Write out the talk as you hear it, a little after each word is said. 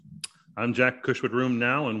I'm Jack Cush with Rheum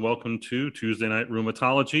Now, and welcome to Tuesday Night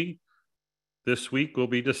Rheumatology. This week, we'll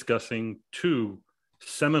be discussing two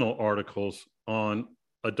seminal articles on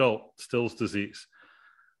adult Still's disease.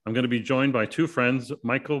 I'm going to be joined by two friends.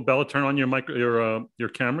 Michael, Bella, turn on your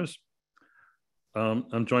cameras.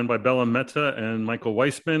 I'm joined by Bella Mehta and Michael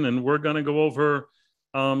Weisman, and we're going to go over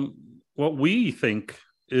what we think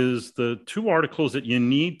is the two articles that you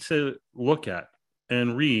need to look at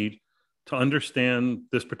and read to understand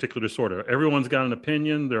this particular disorder. Everyone's got an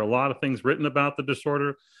opinion. There are a lot of things written about the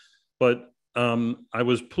disorder, but I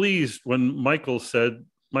was pleased when Michael said,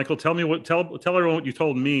 Michael, tell everyone what you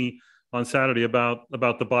told me on Saturday about the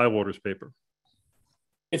Bywaters paper.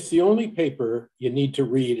 It's the only paper you need to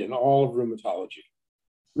read in all of rheumatology.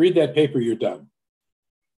 Read that paper, you're done.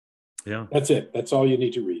 Yeah. That's it. That's all you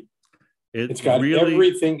need to read. It's got really,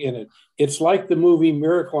 everything in it. It's like the movie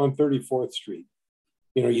Miracle on 34th Street.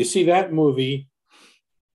 You know, you see that movie,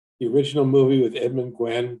 the original movie with Edmund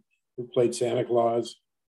Gwenn, who played Santa Claus.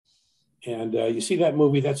 And you see that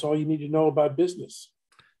movie, that's all you need to know about business.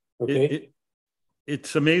 Okay.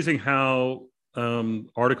 It's amazing how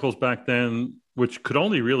articles back then, which could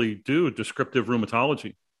only really do descriptive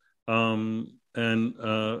rheumatology, and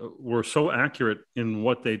were so accurate in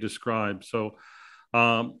what they described. So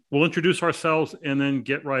we'll introduce ourselves and then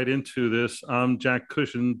get right into this. I'm Jack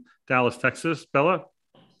Cush in Dallas, Texas. Bella?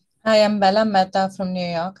 Hi, I'm Bella Mehta from New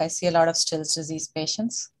York. I see a lot of Still's disease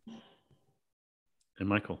patients. And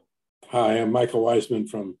Michael? Hi, I'm Michael Weisman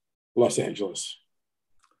from Los Angeles.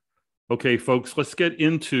 Okay, folks, let's get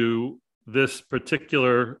into this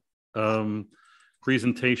particular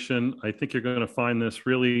presentation. I think you're going to find this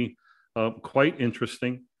really quite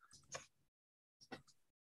interesting.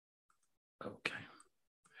 Okay,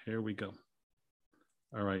 here we go.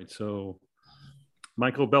 All right, so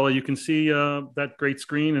Michael, Bella, you can see that great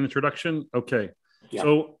screen and introduction. Okay, yeah.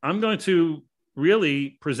 So I'm going to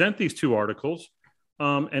really present these two articles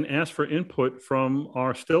and ask for input from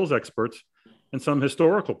our Still's experts and some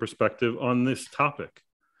historical perspective on this topic.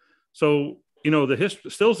 So, you know,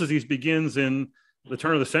 Still's disease begins in the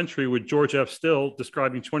turn of the century with George F. Still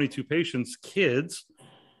describing 22 patients, kids,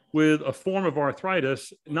 with a form of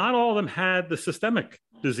arthritis. Not all of them had the systemic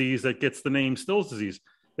disease that gets the name Still's disease.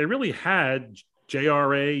 They really had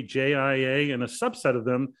JRA, JIA, and a subset of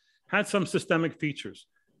them had some systemic features.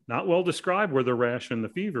 Not well described were the rash and the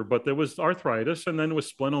fever, but there was arthritis, and then there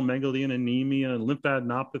was splenomegaly and anemia and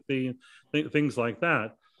lymphadenopathy and things like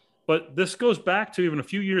that. But this goes back to even a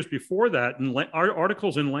few years before that, and our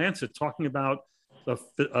articles in Lancet talking about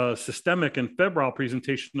the systemic and febrile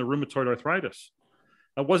presentation of rheumatoid arthritis.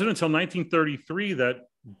 It wasn't until 1933 that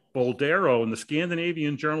Boldero in the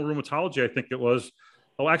Scandinavian Journal of Rheumatology, I think it was,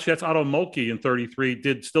 actually that's Otto Moltke in 33,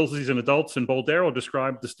 did Still's disease in adults, and Boldero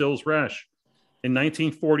described the Still's rash. In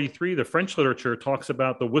 1943, the French literature talks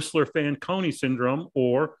about the Whistler-Fanconi syndrome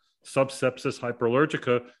or subsepsis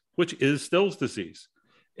hyperallergica, which is Still's disease.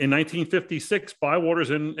 In 1956, Bywaters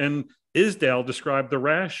and Isdale described the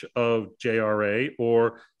rash of JRA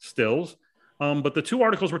or Still's. But the two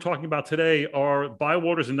articles we're talking about today are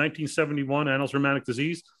Bywaters in 1971, Annals of Rheumatic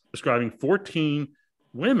Disease, describing 14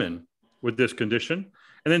 women with this condition.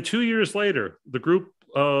 And then 2 years later, the group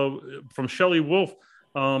from Shelley Wolf,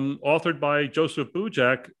 authored by Joseph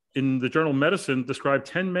Bujak in the journal Medicine, described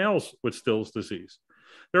 10 males with Still's disease.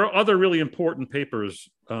 There are other really important papers.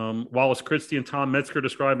 Wallace Christie and Tom Metzger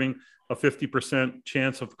describing a 50%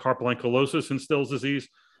 chance of carpal ankylosis in Still's disease.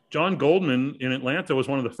 John Goldman in Atlanta was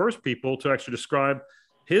one of the first people to actually describe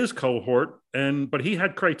his cohort, but he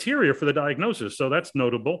had criteria for the diagnosis, so that's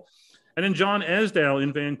notable. And then John Esdale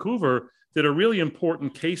in Vancouver did a really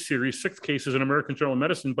important case series, 6 cases in American Journal of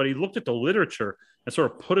Medicine, but he looked at the literature and sort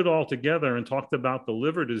of put it all together and talked about the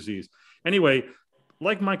liver disease. Anyway,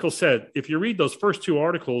 like Michael said, if you read those first two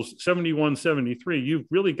articles, 71, 73, you've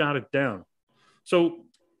really got it down. So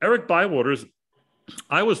Eric Bywaters,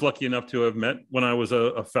 I was lucky enough to have met when I was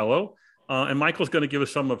a fellow, and Michael's going to give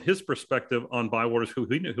us some of his perspective on Bywaters, who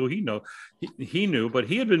he knew, but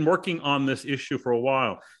he had been working on this issue for a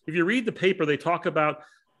while. If you read the paper, they talk about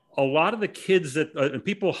a lot of the kids and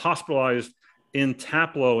people hospitalized in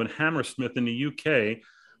Taplow and Hammersmith in the UK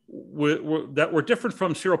that were different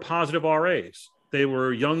from seropositive RAs. They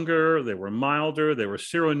were younger, they were milder, they were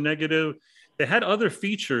seronegative. They had other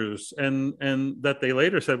features and that they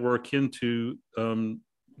later said were akin to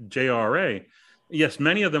JRA. Yes,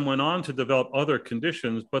 many of them went on to develop other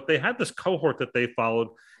conditions, but they had this cohort that they followed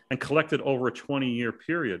and collected over a 20-year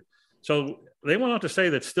period. So they went on to say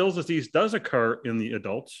that Still's disease does occur in the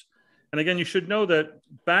adults. And again, you should know that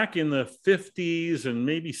back in the 50s and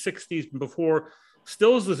maybe 60s before,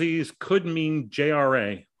 Still's disease could mean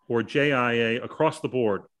JRA or JIA across the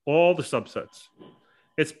board, all the subsets.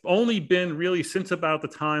 It's only been really since about the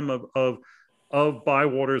time of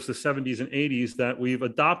Bywaters, the 70s and 80s, that we've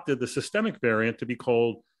adopted the systemic variant to be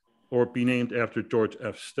called or be named after George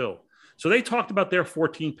F. Still. So they talked about their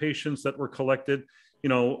 14 patients that were collected. You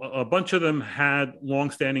know, a bunch of them had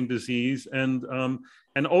longstanding disease, and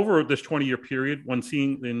over this 20-year period, when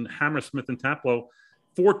seeing in Hammersmith and Taplow,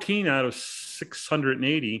 14 out of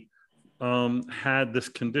 680 had this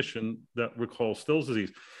condition that we call Still's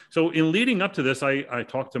disease. So in leading up to this, I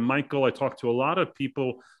talked to Michael, I talked to a lot of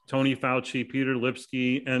people, Tony Fauci, Peter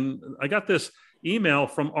Lipsky, and I got this email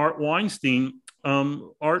from Art Weinstein.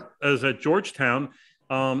 Art is at Georgetown,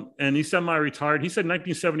 and he's semi-retired. He said in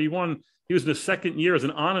 1971, he was in his second year as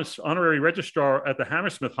an honorary registrar at the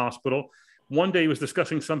Hammersmith Hospital. One day he was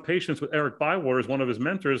discussing some patients with Eric Bywaters, one of his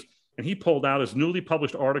mentors, and he pulled out his newly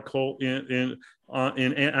published article in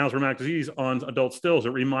Annals of Rheumatic Disease on adult stills. It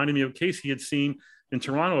reminded me of a case he had seen in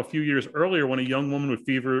Toronto a few years earlier when a young woman with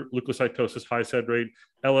fever, leukocytosis, high sed rate,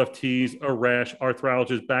 LFTs, a rash,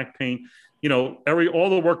 arthralgias, back pain, you know, all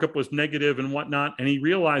the workup was negative and whatnot. And he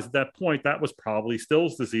realized at that point that was probably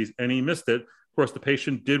Still's disease, and he missed it. Of course, the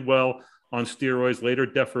patient did well on steroids, later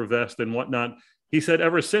Defervest and whatnot. He said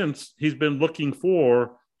ever since he's been looking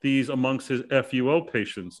for these amongst his FUO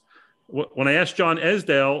patients. When I asked John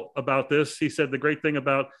Esdale about this, he said the great thing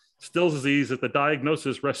about Still's disease is that the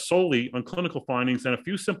diagnosis rests solely on clinical findings and a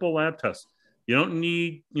few simple lab tests. You don't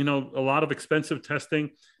need, you know, a lot of expensive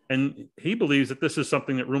testing. And he believes that this is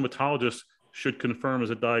something that rheumatologists should confirm as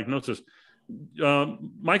a diagnosis.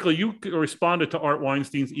 Michael, you responded to Art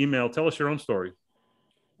Weinstein's email. Tell us your own story.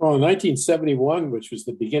 Well, in 1971, which was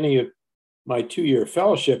the beginning of my 2-year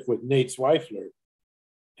fellowship with Nate Zweifler,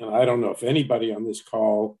 and I don't know if anybody on this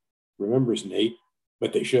call remembers Nate,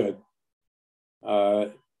 but they should.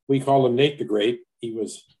 We call him Nate the Great. He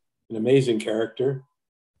was an amazing character.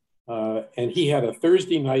 And he had a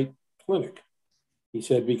Thursday night clinic. He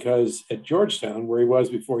said, because at Georgetown, where he was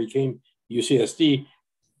before he came to UCSD,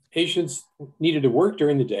 patients needed to work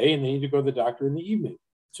during the day and they needed to go to the doctor in the evening.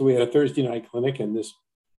 So we had a Thursday night clinic, and this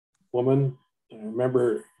woman, I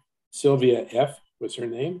remember Sylvia F. was her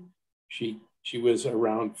name. She was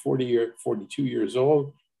around 42 years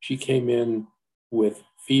old. She came in with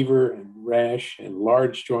fever and rash and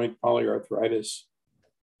large joint polyarthritis,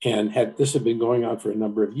 and had been going on for a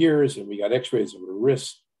number of years. And we got x-rays of her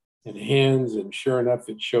wrists and hands, and sure enough,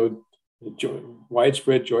 it showed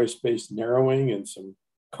widespread joint space narrowing and some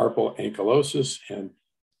carpal ankylosis.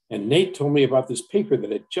 And Nate told me about this paper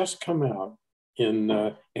that had just come out in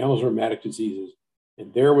Annals of Rheumatic Diseases.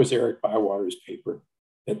 And there was Eric Bywaters' paper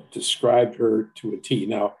that described her to a T.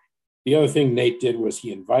 Now, the other thing Nate did was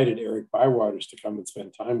he invited Eric Bywaters to come and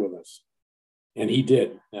spend time with us. And he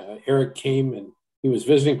did. Eric came, and he was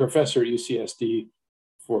visiting professor at UCSD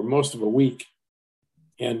for most of a week.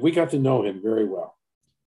 And we got to know him very well.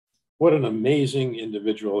 What an amazing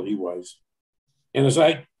individual he was. And as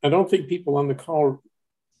I don't think people on the call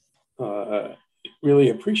really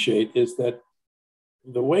appreciate, is that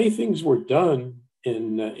the way things were done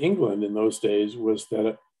in England in those days was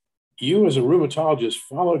that you as a rheumatologist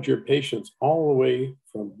followed your patients all the way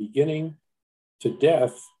from beginning to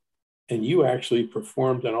death, and you actually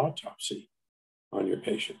performed an autopsy on your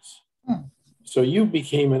patients. So you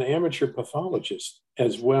became an amateur pathologist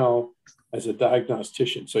as well as a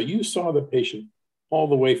diagnostician. So you saw the patient all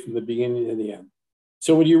the way from the beginning to the end.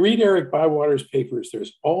 So when you read Eric Bywaters' papers,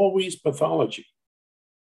 there's always pathology.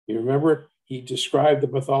 You remember he described the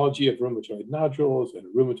pathology of rheumatoid nodules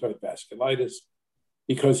and rheumatoid vasculitis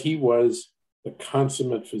because he was the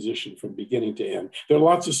consummate physician from beginning to end. There are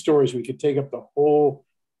lots of stories. We could take up the whole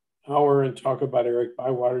hour and talk about Eric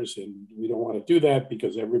Bywaters, and we don't want to do that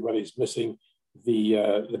because everybody's missing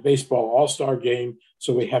the baseball all-star game.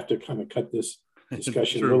 So we have to kind of cut this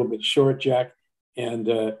discussion a little bit short, Jack,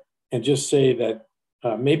 and just say that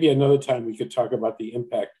maybe another time we could talk about the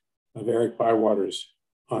impact of Eric Bywaters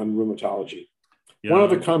on rheumatology. Yeah. One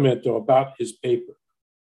other comment, though, about his paper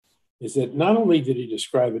is that not only did he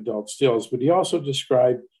describe adult stills, but he also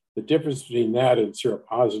described the difference between that and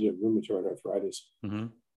seropositive rheumatoid arthritis. Mm-hmm.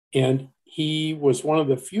 And he was one of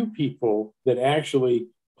the few people that actually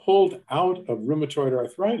pulled out of rheumatoid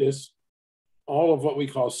arthritis all of what we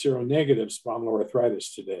call seronegative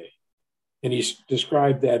spondyloarthritis today. And he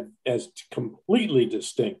described that as completely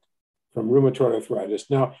distinct from rheumatoid arthritis.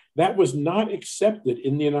 Now, that was not accepted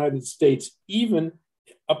in the United States even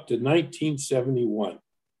up to 1971.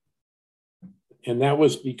 And that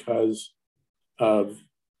was because of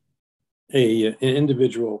an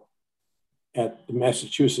individual at the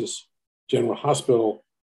Massachusetts General Hospital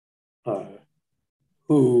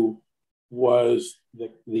who was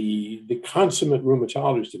the consummate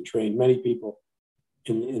rheumatologist and trained many people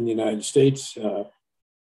in the United States.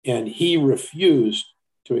 And he refused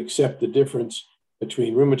to accept the difference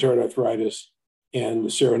between rheumatoid arthritis and the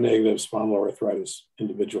seronegative spondyloarthritis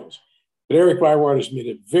individuals. But Eric Bywaters made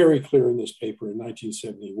it very clear in this paper in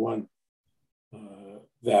 1971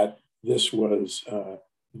 that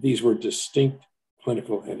these were distinct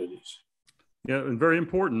clinical entities. Yeah, and very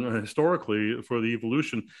important historically for the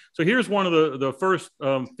evolution. So here's one of the first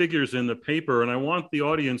figures in the paper, and I want the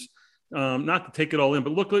audience not to take it all in,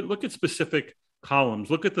 but look at specific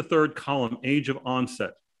columns. Look at the third column, age of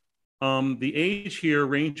onset. The age here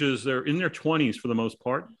ranges, they're in their 20s for the most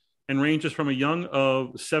part, and ranges from a young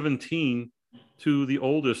of 17 to the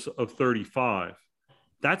oldest of 35.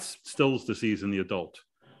 That's Still's disease in the adult.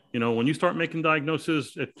 You know, when you start making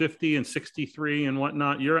diagnoses at 50 and 63 and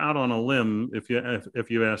whatnot, you're out on a limb, if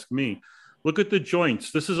you ask me. Look at the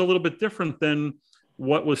joints. This is a little bit different than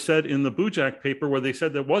what was said in the Bujak paper, where they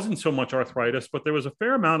said there wasn't so much arthritis, but there was a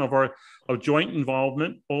fair amount of joint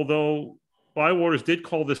involvement, although Bywaters did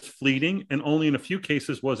call this fleeting, and only in a few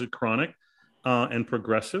cases was it chronic and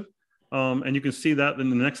progressive. And you can see that in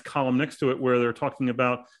the next column next to it, where they're talking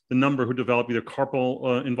about the number who develop either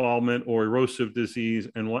carpal involvement or erosive disease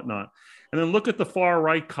and whatnot. And then look at the far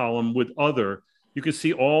right column with other. You can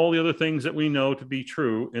see all the other things that we know to be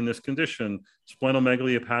true in this condition: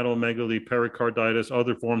 splenomegaly, hepatomegaly, pericarditis,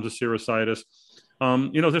 other forms of serositis.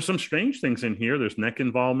 There's some strange things in here. There's neck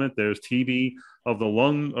involvement. There's TB of the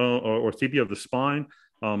lung or TB of the spine.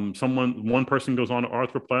 One person goes on to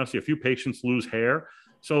arthroplasty. A few patients lose hair.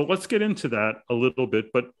 So let's get into that a little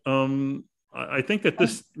bit. But I think that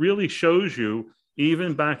this really shows you,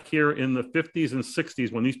 even back here in the 50s and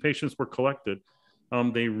 60s, when these patients were collected,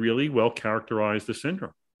 they really well characterized the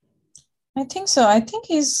syndrome. I think so. I think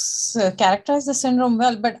he's characterized the syndrome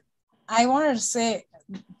well, but I wanted to say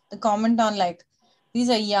the comment on these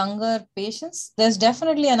are younger patients. There's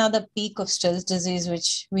definitely another peak of Still's disease,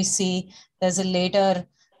 which we see. There's a later,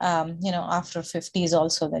 after 50s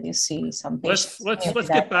also that you see some patients. Let's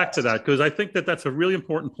get back to that, because I think that's a really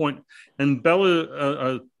important point. And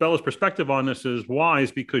Bella's perspective on this is wise,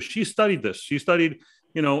 because she studied this. She studied,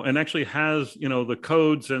 and actually has, the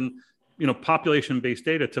codes and, population-based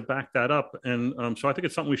data to back that up. And so I think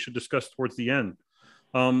it's something we should discuss towards the end.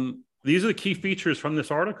 These are the key features from this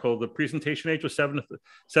article. The presentation age was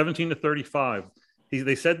 17 to 35.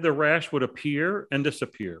 They said the rash would appear and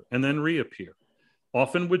disappear and then reappear,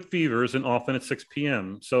 often with fevers and often at 6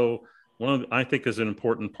 p.m. So I think is an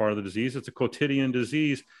important part of the disease. It's a quotidian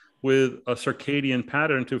disease with a circadian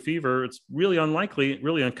pattern to fever. It's really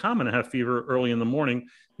uncommon to have fever early in the morning.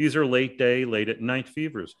 These are late day, late at night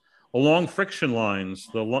fevers. Along friction lines,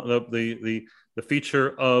 the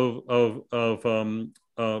feature of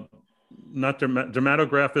not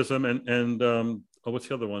dermatographism and what's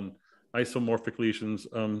the other one? Isomorphic lesions.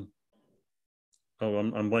 I'm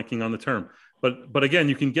blanking on the term. But again,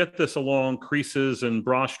 you can get this along creases and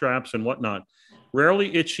bra straps and whatnot.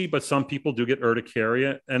 Rarely itchy, but some people do get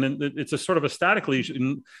urticaria. And it's a sort of a static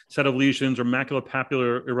set of lesions or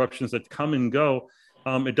maculopapular eruptions that come and go.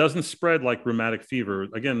 It doesn't spread like rheumatic fever.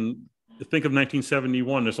 Again, think of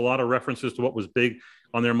 1971. There's a lot of references to what was big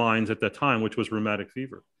on their minds at that time, which was rheumatic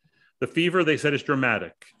fever. The fever, they said, is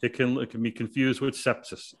dramatic. It can be confused with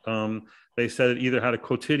sepsis. They said it either had a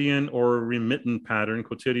quotidian or a remittent pattern.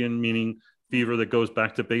 Quotidian meaning fever that goes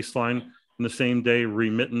back to baseline in the same day.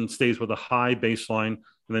 Remittent stays with a high baseline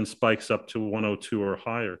and then spikes up to 102 or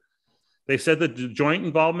higher. They said that the joint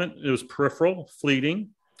involvement, it was peripheral, fleeting,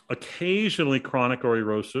 occasionally chronic or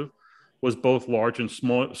erosive, was both large and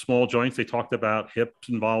small joints. They talked about hip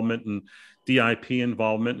involvement and DIP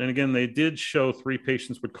involvement. And again, they did show 3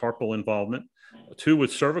 patients with carpal involvement, 2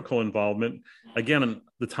 with cervical involvement. Again, at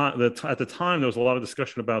the time, there was a lot of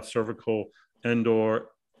discussion about cervical and or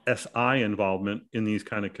SI involvement in these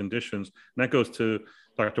kind of conditions. And that goes to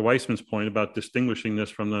Dr. Weisman's point about distinguishing this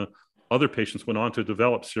from the other patients went on to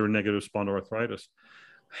develop seronegative spondyloarthritis.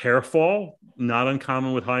 Hair fall, not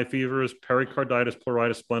uncommon with high fevers, pericarditis,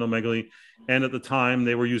 pleuritis, splenomegaly. And at the time,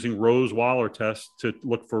 they were using Rose-Waller tests to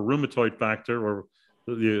look for rheumatoid factor, or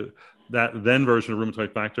that then version of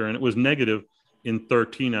rheumatoid factor, and it was negative in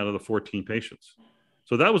 13 out of the 14 patients.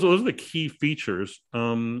 So those are the key features.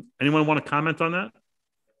 Anyone want to comment on that?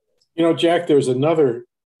 Jack,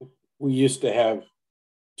 we used to have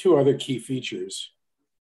 2 other key features.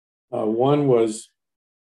 One was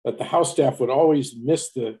that the house staff would always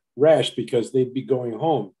miss the rash because they'd be going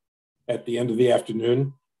home at the end of the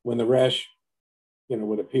afternoon when the rash,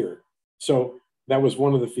 would appear. So that was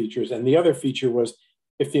one of the features. And the other feature was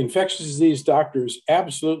if the infectious disease doctors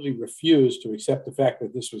absolutely refused to accept the fact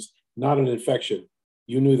that this was not an infection,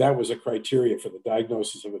 you knew that was a criteria for the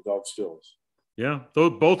diagnosis of adult stills. Yeah,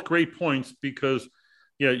 those both great points because,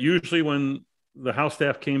 usually when the house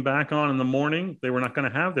staff came back on in the morning, they were not going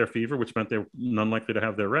to have their fever, which meant they were unlikely to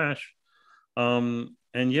have their rash.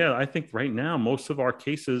 I think right now, most of our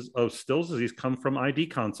cases of Still's disease come from ID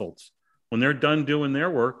consults. When they're done doing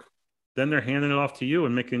their work, then they're handing it off to you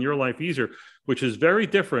and making your life easier, which is very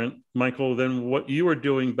different, Michael, than what you were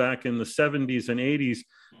doing back in the 70s and 80s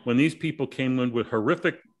when these people came in with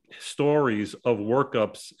horrific stories of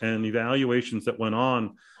workups and evaluations that went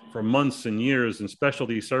on for months and years, and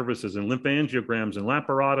specialty services and lymphangiograms and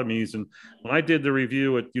laparotomies. And when I did the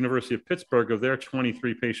review at University of Pittsburgh of their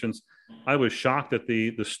 23 patients, I was shocked at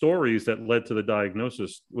the stories that led to the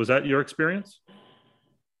diagnosis. Was that your experience?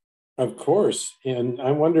 Of course. And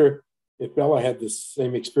I wonder if Bella had the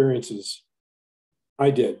same experiences I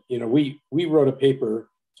did. We wrote a paper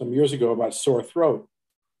some years ago about sore throat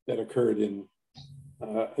that occurred in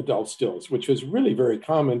adult stills, which was really very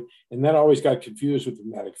common, and that always got confused with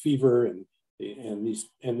rheumatic fever, and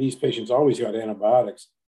these patients always got antibiotics.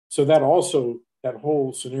 So that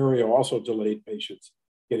whole scenario also delayed patients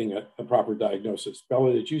getting a proper diagnosis.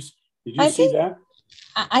 Bella, did you see that?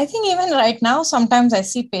 I think even right now, sometimes I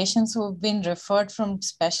see patients who have been referred from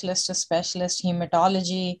specialist to specialist,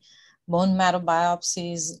 hematology, bone marrow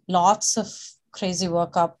biopsies, lots of crazy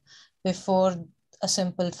workup before a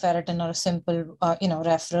simple ferritin or a simple,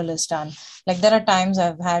 referral is done. Like there are times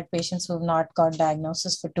I've had patients who have not got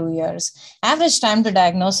diagnosis for 2 years. Average time to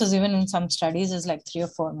diagnosis, even in some studies, is like 3 or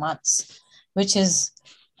 4 months, which is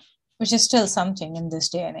still something in this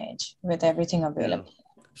day and age with everything available. Yeah.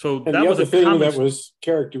 So and that the other thing that was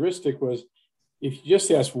characteristic was if you just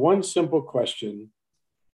ask one simple question,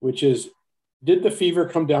 which is, did the fever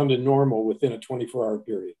come down to normal within a 24-hour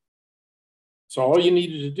period? So all you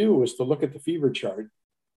needed to do was to look at the fever chart.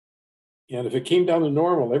 And if it came down to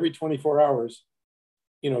normal every 24 hours,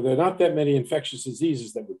 there are not that many infectious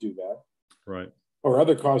diseases that would do that. Right. Or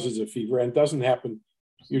other causes of fever. And it doesn't happen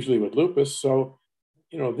usually with lupus. So,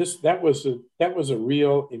 that was a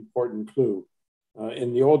real important clue.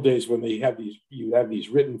 In the old days when you have these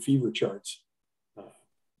written fever charts. I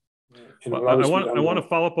want to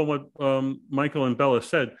follow up on what Michael and Bella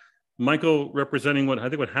said. Michael representing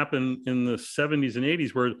what happened in the 70s and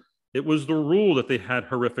 80s, where it was the rule that they had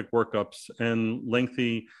horrific workups and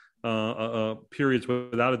lengthy periods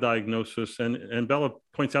without a diagnosis. And Bella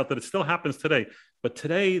points out that it still happens today. But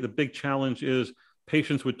today, the big challenge is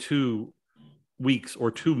patients with 2 weeks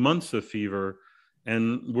or 2 months of fever,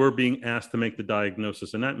 and we're being asked to make the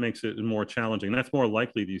diagnosis. And that makes it more challenging. That's more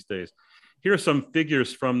likely these days. Here are some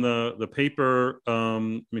figures from the paper.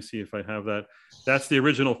 Let me see if I have that. That's the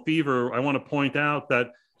original fever. I want to point out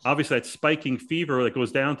that obviously that spiking fever that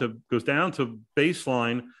goes down to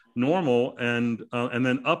baseline normal and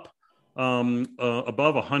then up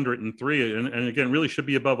above 103, and again really should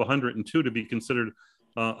be above 102 to be considered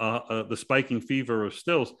the spiking fever of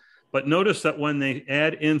Still's. But notice that when they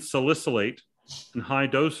add in salicylate in high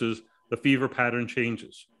doses, the fever pattern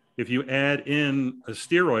changes. If you add in a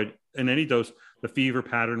steroid in any dose, the fever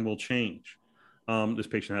pattern will change. This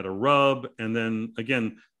patient had a rub, and then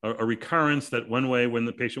again, a recurrence that went away when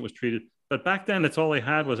the patient was treated. But back then, that's all they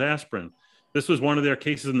had was aspirin. This was one of their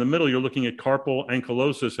cases in the middle. You're looking at carpal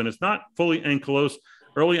ankylosis, and it's not fully ankylosed.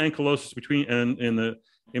 Early ankylosis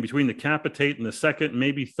in between the capitate and the second,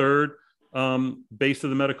 maybe third base of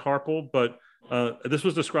the metacarpal. But this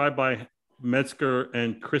was described by Metzger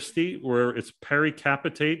and Christie, where it's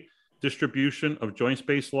pericapitate distribution of joint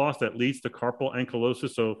space loss that leads to carpal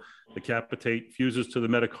ankylosis. So the capitate fuses to the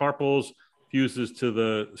metacarpals, fuses to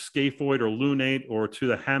the scaphoid or lunate or to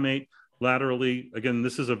the hamate laterally. Again,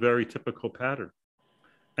 this is a very typical pattern.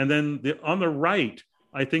 And then on the right,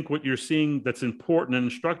 I think what you're seeing that's important and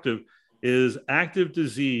instructive is active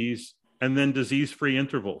disease and then disease-free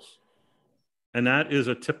intervals. And that is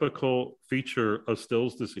a typical feature of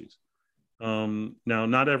Still's disease. Now,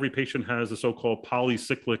 not every patient has the so-called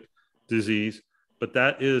polycyclic disease, but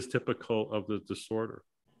that is typical of the disorder.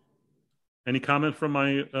 Any comment from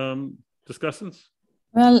my discussants?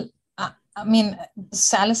 Well, I mean,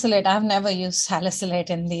 salicylate, I've never used salicylate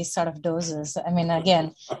in these sort of doses. I mean,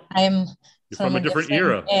 again, I'm from a different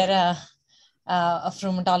era of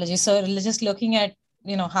rheumatology. So just looking at,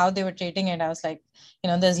 how they were treating it, I was like,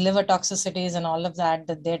 there's liver toxicities and all of that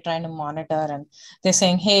they're trying to monitor. And they're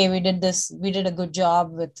saying, hey, we did a good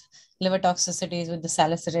job with liver toxicities with the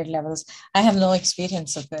salicylate levels. I have no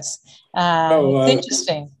experience of this. It's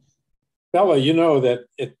interesting. Bella, that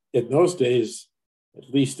in those days, at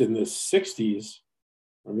least in the 60s,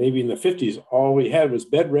 or maybe in the 50s, all we had was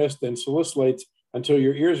bed rest and salicylates until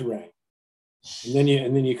your ears rang. And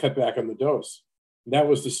then you cut back on the dose. And that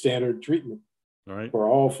was the standard treatment for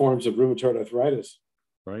all forms of rheumatoid arthritis.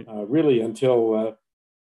 Really until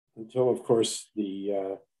of course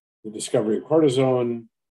the discovery of cortisone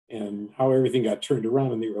and how everything got turned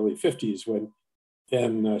around in the early 50s, when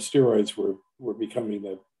then steroids were becoming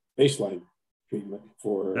the baseline treatment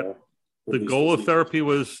for the goal of therapy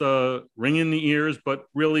was ringing the ears, but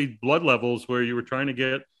really blood levels where you were trying to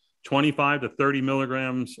get 25 to 30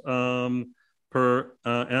 milligrams per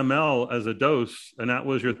ml as a dose, and that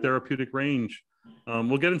was your therapeutic range.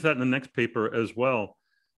 We'll get into that in the next paper as well.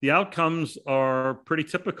 The outcomes are pretty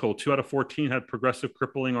typical. 2 out of 14 had progressive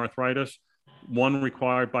crippling arthritis. 1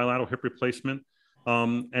 required bilateral hip replacement.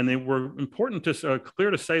 And they were important to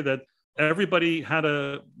clear to say that everybody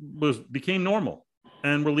became normal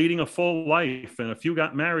and were leading a full life, and a few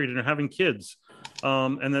got married and are having kids.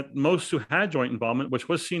 And that most who had joint involvement, which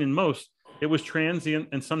was seen in most, it was transient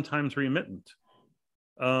and sometimes remittent.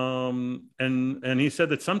 And he said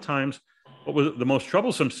that sometimes what was the most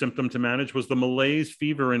troublesome symptom to manage was the malaise,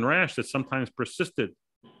 fever, and rash that sometimes persisted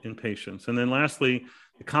in patients. And then lastly,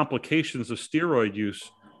 the complications of steroid use.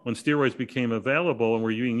 When steroids became available and were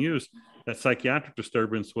being used, that psychiatric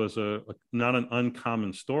disturbance was not an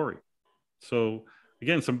uncommon story. So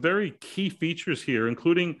again, some very key features here,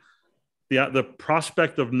 including the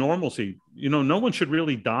prospect of normalcy. No one should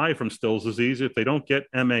really die from Still's disease if they don't get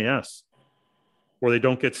MAS or they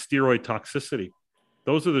don't get steroid toxicity.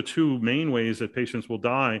 Those are the 2 main ways that patients will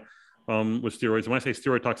die with steroids. When I say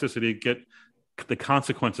steroid toxicity, get the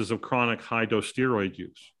consequences of chronic high-dose steroid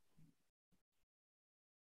use.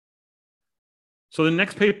 So the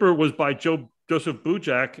next paper was by Joseph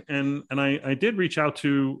Bujak, and I did reach out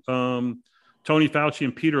to Tony Fauci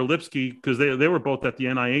and Peter Lipsky because they were both at the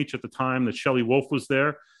NIH at the time that Shelley Wolf was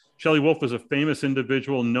there. Shelley Wolf was a famous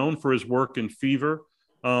individual known for his work in fever.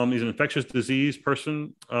 He's an infectious disease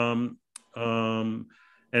person.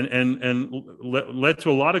 And led to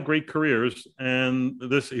a lot of great careers. And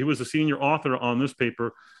he was a senior author on this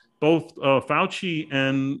paper. Both Fauci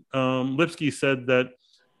and Lipsky said that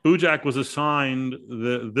Bujak was assigned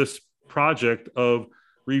this project of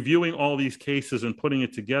reviewing all these cases and putting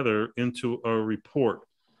it together into a report.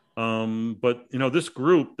 But this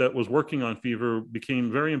group that was working on fever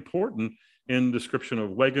became very important in description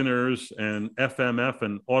of Wegener's and FMF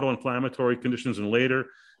and autoinflammatory conditions, and later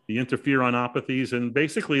the interferonopathies, and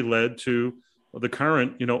basically led to the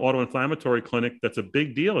current, autoinflammatory clinic that's a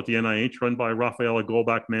big deal at the NIH, run by Rafaela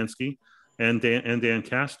Goldbach-Mansky and Dan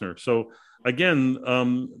Kastner. So again,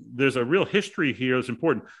 there's a real history here that's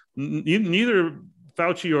important. Neither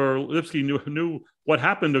Fauci or Lipsky knew what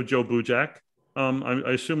happened to Joe Bujak.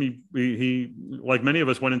 I assume he, like many of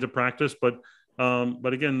us, went into practice, but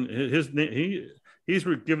again, he's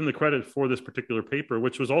given the credit for this particular paper,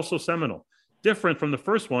 which was also seminal. Different from the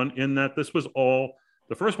first one in that the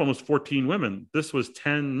first one was 14 women. This was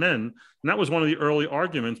 10 men. And that was one of the early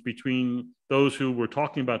arguments between those who were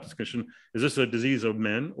talking about this condition. Is this a disease of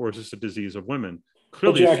men or is this a disease of women?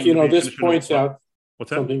 Clearly, well, Jack, this points out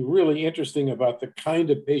something really interesting about the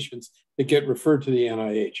kind of patients that get referred to the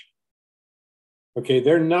NIH. Okay,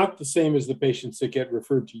 they're not the same as the patients that get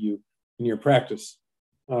referred to you in your practice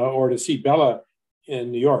or to see Bella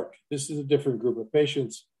in New York. This is a different group of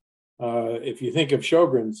patients. If you think of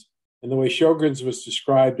Sjogren's and the way Sjogren's was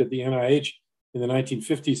described at the NIH in the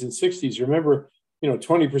 1950s and 60s, remember,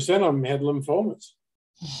 20% of them had lymphomas.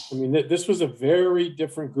 I mean, this was a very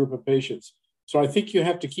different group of patients. So I think you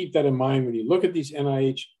have to keep that in mind when you look at these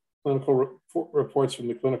NIH clinical reports from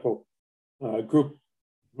the clinical group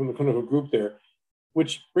there,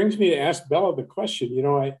 which brings me to ask Bella the question,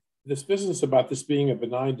 this business about this being a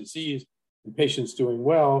benign disease and patients doing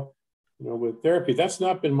well, with therapy, that's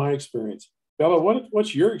not been my experience. Bella,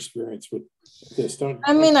 what's your experience with this?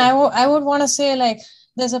 I would want to say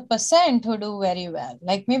there's a percent who do very well,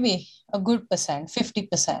 like maybe a good percent,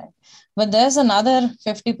 50%. But there's another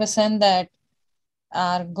 50% that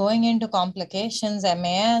are going into complications,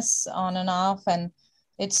 MAS on and off. And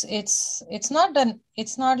it's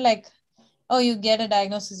not like, oh, you get a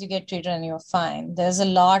diagnosis, you get treated and you're fine. There's a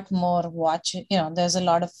lot more watching, there's a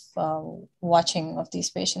lot of watching of these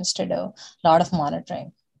patients to do, a lot of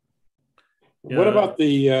monitoring. Yeah. What about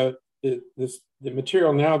the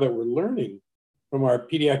material now that we're learning from our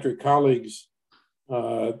pediatric colleagues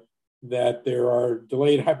that there are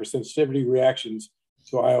delayed hypersensitivity reactions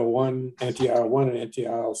to IL-1, anti-IL-1 and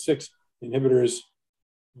anti-IL-6 inhibitors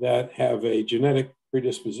that have a genetic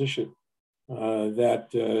predisposition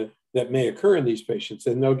that may occur in these patients,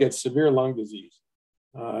 and they'll get severe lung disease.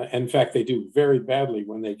 In fact, they do very badly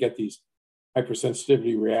when they get these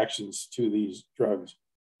hypersensitivity reactions to these drugs.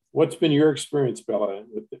 What's been your experience, Bella?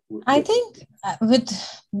 I think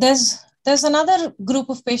there's another group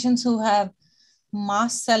of patients who have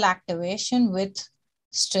mast cell activation with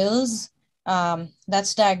Stills.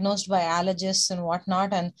 That's diagnosed by allergists and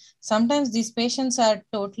whatnot. And sometimes these patients are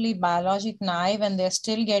totally biologic naive and they're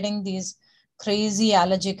still getting these crazy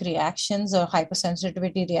allergic reactions or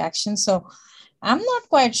hypersensitivity reactions. So I'm not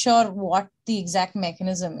quite sure what the exact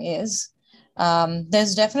mechanism is.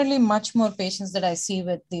 There's definitely much more patients that I see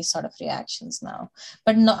with these sort of reactions now,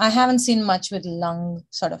 but no, I haven't seen much with lung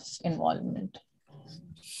sort of involvement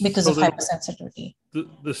because of hypersensitivity.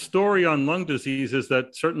 The story on lung disease is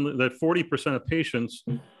that certainly that 40% of patients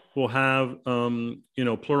will have,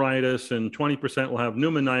 pleuritis and 20% will have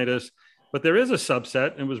pneumonitis, but there is a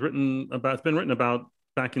subset, and it's been written about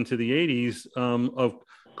back into the 80s of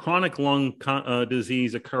chronic lung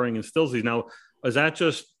disease occurring in Still's disease. Now, is that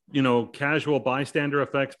just casual bystander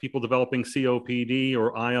effects, people developing COPD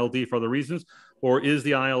or ILD for other reasons, or is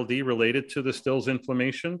the ILD related to the Still's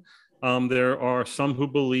inflammation? There are some who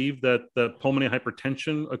believe that the pulmonary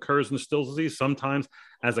hypertension occurs in Still's disease, sometimes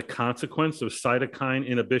as a consequence of cytokine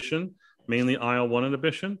inhibition, mainly IL-1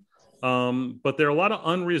 inhibition. But there are a lot of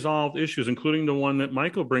unresolved issues, including the one that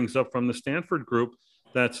Michael brings up from the Stanford group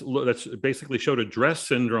that's basically showed a DRESS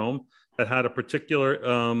syndrome that had a particular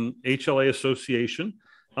HLA association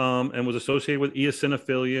and was associated with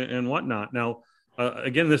eosinophilia and whatnot. Now,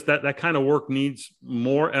 again, that kind of work needs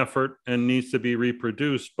more effort and needs to be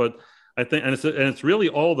reproduced. But I think, and it's really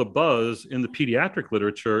all the buzz in the pediatric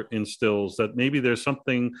literature in Still's that maybe there's a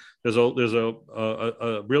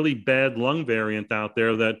really bad lung variant out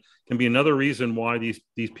there that can be another reason why these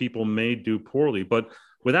people may do poorly. But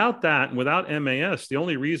without that, and without MAS, the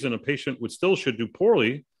only reason a patient should do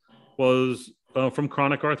poorly was from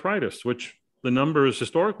chronic arthritis, which the numbers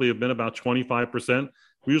historically have been about 25%,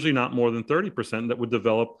 usually not more than 30%, that would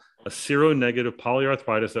develop a seronegative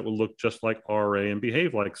polyarthritis that would look just like RA and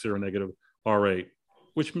behave like seronegative RA,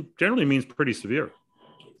 which generally means pretty severe.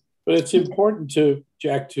 But it's important to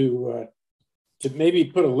maybe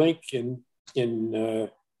put a link in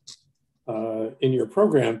your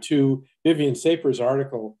program to Vivian Saper's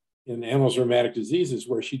article in Annals of Rheumatic Diseases,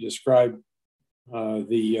 where she described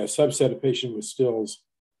the subset of patients with Still's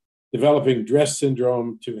developing DRESS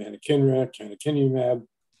syndrome to anakinra, canakinumab,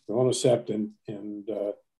 rilonacept, and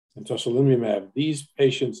tocilizumab. These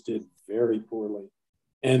patients did very poorly,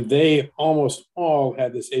 and they almost all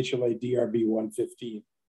had this HLA-DRB115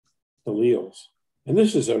 alleles. And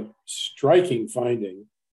this is a striking finding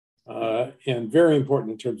and very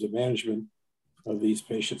important in terms of management of these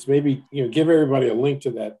patients. Maybe give everybody a link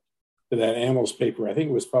to that Annals paper. I think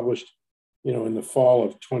it was published in the fall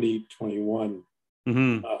of 2021.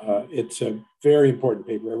 Mm-hmm. It's a very important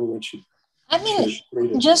paper. Everyone should. Read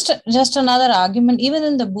it. Just another argument. Even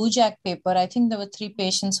in the Bujak paper, I think there were 3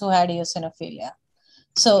 patients who had eosinophilia.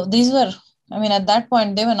 So these were, at that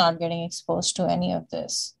point, they were not getting exposed to any of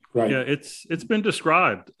this. Right. Yeah, it's been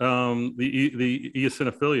described. The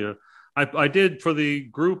eosinophilia. I did for the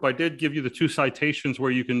group. I did give you the 2 citations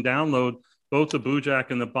where you can download both the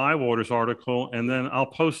Bujak and the Bywaters article, and then I'll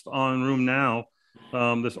post on Room Now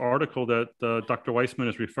this article that Dr. Weisman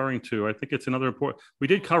is referring to. I think it's another important. We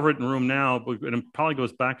did cover it in Room Now, but it probably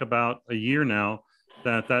goes back about a year now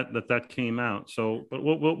that came out. So, but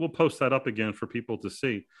we'll post that up again for people to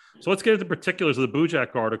see. So let's get into the particulars of the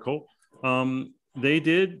Bujak article. They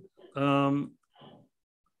did,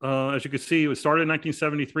 as you can see, it was started in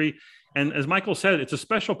 1973, and as Michael said, it's a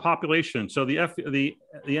special population. So the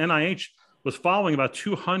NIH was following about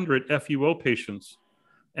 200 FUO patients.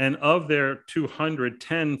 And of their 200,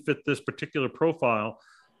 10 fit this particular profile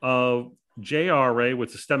of JRA with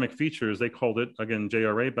systemic features. They called it, again,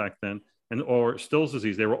 JRA back then, or Still's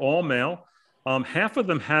disease. They were all male. Half of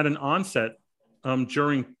them had an onset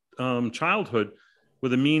during childhood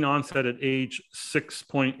with a mean onset at age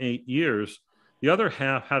 6.8 years. The other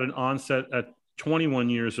half had an onset at 21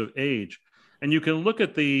 years of age. And you can look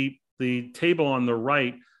at the table on the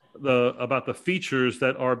right, about the features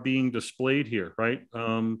that are being displayed here, right?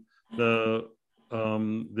 How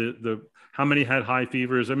many had high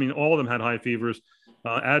fevers? All of them had high fevers.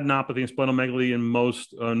 Adenopathy and splenomegaly in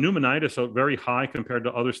most. Pneumonitis are very high compared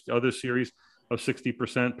to other series of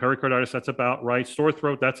 60%. Pericarditis, that's about right. Sore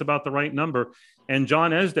throat, that's about the right number. And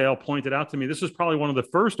John Esdale pointed out to me, this is probably one of the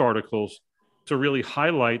first articles to really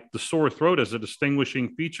highlight the sore throat as a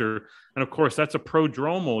distinguishing feature. And of course, that's a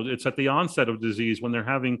prodromal. It's at the onset of disease when they're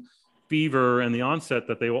having fever and the onset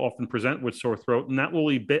that they will often present with sore throat. And that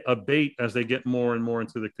will abate as they get more and more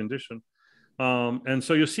into the condition. And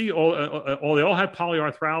so you see they all had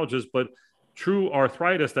polyarthralgias, but true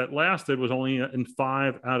arthritis that lasted was only in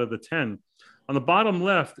 5 out of the 10. On the bottom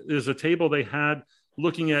left is a table they had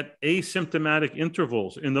looking at asymptomatic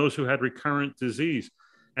intervals in those who had recurrent disease.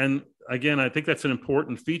 And again, I think that's an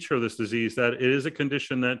important feature of this disease, that it is a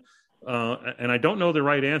condition that, and I don't know the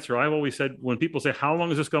right answer. I've always said, when people say, how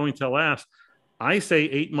long is this going to last? I say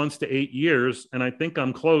 8 months to 8 years, and I think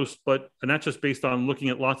I'm close, and that's just based on looking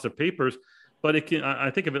at lots of papers. But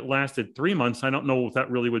I think if it lasted 3 months, I don't know if that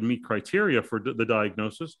really would meet criteria for the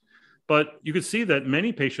diagnosis. But you can see that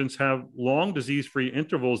many patients have long disease-free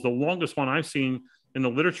intervals. The longest one I've seen in the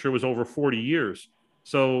literature was over 40 years.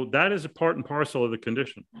 So that is a part and parcel of the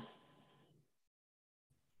condition.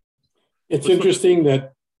 It's interesting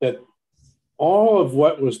that all of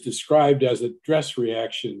what was described as a stress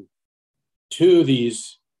reaction to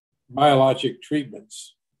these biologic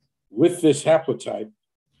treatments with this haplotype,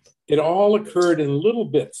 it all occurred in little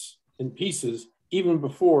bits and pieces, even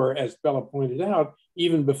before, as Bella pointed out,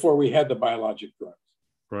 even before we had the biologic drugs.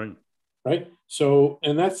 Right. Right. So,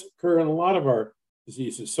 and that's occur in a lot of our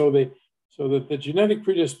diseases. So that the genetic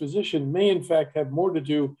predisposition may in fact have more to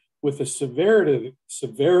do with the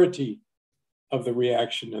severity of the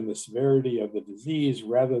reaction and the severity of the disease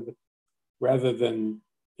rather than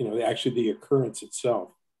actually the occurrence itself.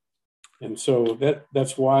 And so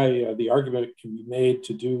that's why the argument can be made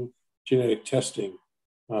to do genetic testing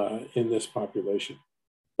in this population.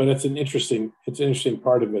 But it's an interesting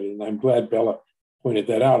part of it, and I'm glad Bella pointed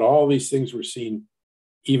that out. All these things were seen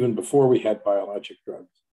even before we had biologic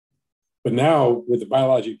drugs. But now with the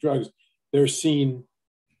biologic drugs, they're seen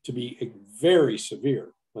to be very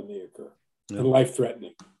severe when they occur and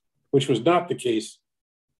life-threatening, which was not the case,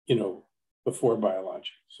 before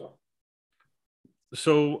biologic.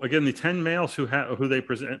 So again, the 10 males who they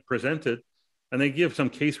presented, and they give some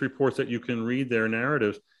case reports that you can read their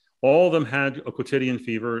narratives. All of them had a quotidian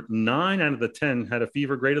fever. 9 out of the 10 had a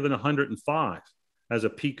fever greater than 105 as a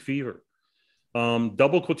peak fever.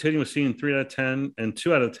 Double quotidian was seen in 3 out of 10, and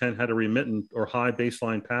 2 out of 10 had a remittent or high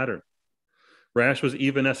baseline pattern. Rash was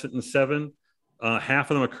evanescent in 7. Half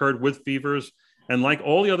of them occurred with fevers. And like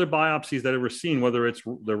all the other biopsies that were seen, whether it's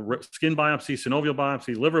the skin biopsy, synovial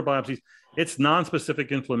biopsy, liver biopsies, it's nonspecific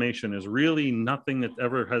inflammation. Is really nothing that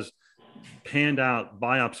ever has panned out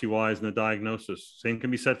biopsy-wise in the diagnosis. Same can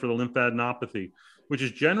be said for the lymphadenopathy, which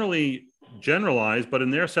is generally generalized, but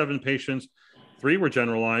in their 7 patients, 3 were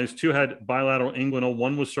generalized, 2 had bilateral inguinal,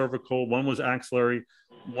 1 was cervical, 1 was axillary,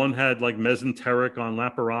 1 had like mesenteric on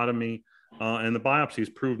laparotomy, and the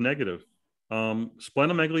biopsies proved negative.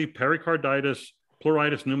 Splenomegaly, pericarditis,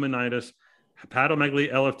 pleuritis, pneumonitis,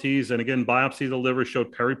 hepatomegaly, LFTs, and again, biopsy of the liver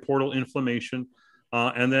showed periportal inflammation.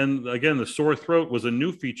 And then again, the sore throat was a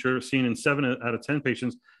new feature seen in 7 out of 10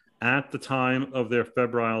 patients at the time of their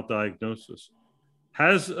febrile diagnosis.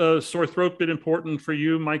 Has sore throat been important for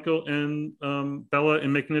you, Michael and Bella,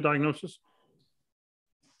 in making the diagnosis?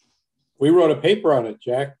 We wrote a paper on it,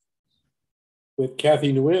 Jack, with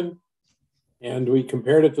Kathy Nguyen, and we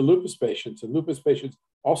compared it to lupus patients. And lupus patients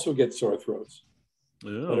also get sore throats,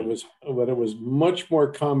 but it was much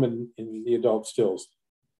more common in the adult stills.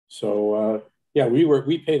 So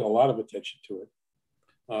we paid a lot of attention to it.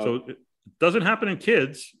 So it doesn't happen in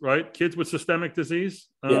kids, right? Kids with systemic disease.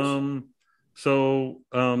 Yes.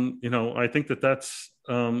 I think that's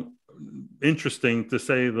interesting to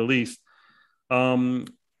say the least. The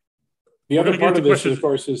other part of this, of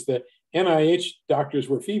course, is that NIH doctors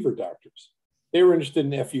were fever doctors. They were interested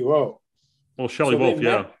in FUO. Well, Shelley Wolf,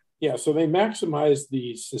 so they maximized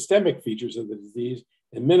the systemic features of the disease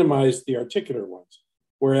and minimized the articular ones.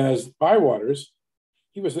 Whereas Bywaters,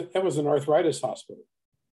 that was an arthritis hospital.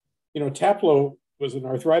 Taplow was an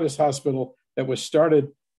arthritis hospital that was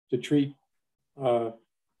started to treat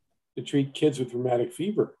kids with rheumatic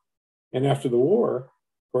fever. And after the war,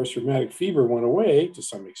 of course, rheumatic fever went away to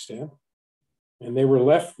some extent, and they were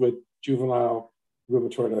left with juvenile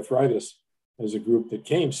rheumatoid arthritis as a group that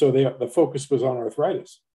came. So the focus was on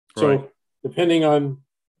arthritis. So depending on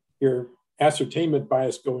your ascertainment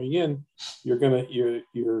bias going in, your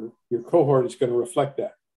cohort is going to reflect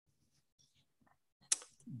that.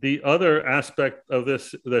 The other aspect of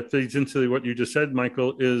this that feeds into what you just said,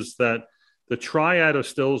 Michael, is that the triad of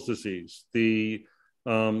Still's disease, the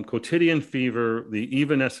quotidian fever, the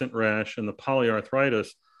evanescent rash, and the polyarthritis,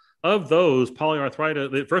 of those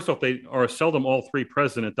polyarthritis, first off, they are seldom all 3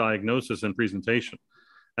 present at diagnosis and presentation.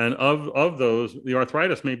 And of those, the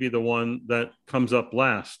arthritis may be the one that comes up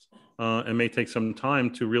last and may take some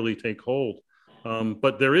time to really take hold.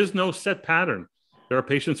 But there is no set pattern. There are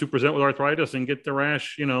patients who present with arthritis and get the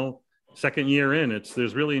rash, second year in.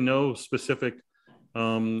 There's really no specific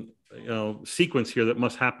sequence here that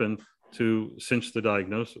must happen to cinch the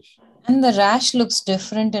diagnosis. And the rash looks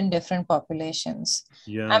different in different populations.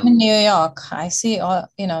 Yeah. I'm in New York. I see,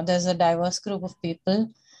 there's a diverse group of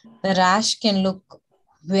people. The rash can look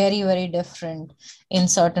very, very different in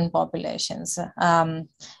certain populations.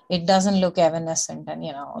 It doesn't look evanescent and,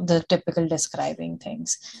 the typical describing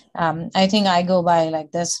things. I think I go by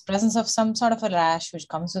like there's presence of some sort of a rash, which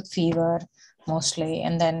comes with fever mostly,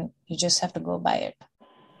 and then you just have to go by it.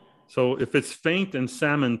 So if it's faint and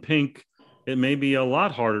salmon pink, it may be a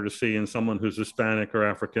lot harder to see in someone who's Hispanic or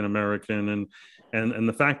African American, and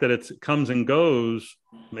the fact that it comes and goes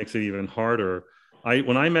makes it even harder.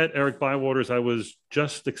 When I met Eric Bywaters, I was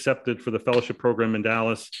just accepted for the fellowship program in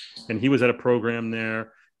Dallas, and he was at a program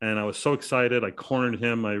there, and I was so excited. I cornered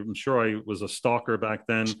him. I'm sure I was a stalker back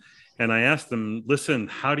then, and I asked him, "Listen,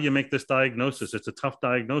 how do you make this diagnosis? It's a tough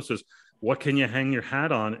diagnosis. What can you hang your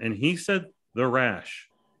hat on?" And he said, "The rash."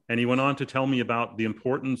 And he went on to tell me about the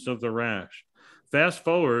importance of the rash. Fast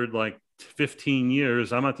forward like 15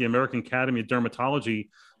 years, I'm at the American Academy of Dermatology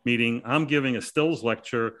meeting. I'm giving a stills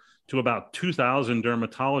lecture to about 2,000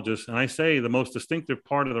 dermatologists. And I say the most distinctive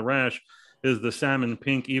part of the rash is the salmon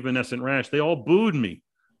pink evanescent rash. They all booed me.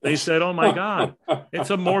 They said, "Oh my God, it's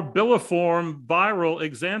a morbilliform viral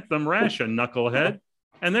exanthem rash, a knucklehead."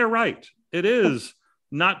 And they're right. It is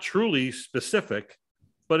not truly specific,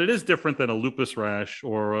 but it is different than a lupus rash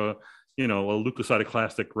or a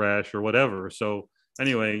leukocytoclastic rash or whatever. So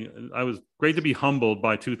anyway, I was great to be humbled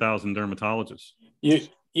by 2,000 dermatologists.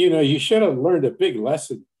 You should have learned a big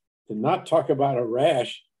lesson to not talk about a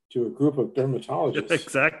rash to a group of dermatologists.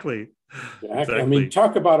 Exactly. I mean,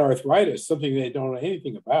 talk about arthritis, something they don't know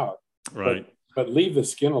anything about. Right. But leave the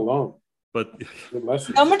skin alone. But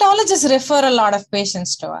dermatologists refer a lot of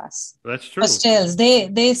patients to us. That's true. For stills,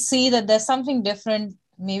 they see that there's something different.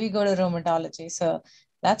 Maybe go to rheumatology. So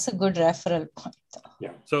that's a good referral point.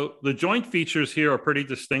 Yeah. So the joint features here are pretty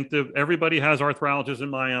distinctive. Everybody has arthralgias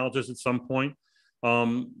and myalgias at some point.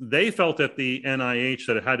 They felt at the NIH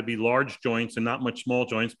that it had to be large joints and not much small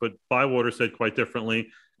joints, but Bywater said quite differently.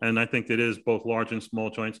 And I think it is both large and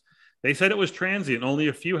small joints. They said it was transient. Only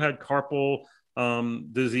a few had carpal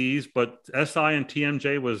disease, but SI and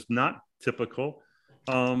TMJ was not typical.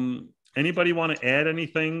 Anybody want to add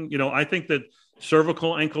anything? I think that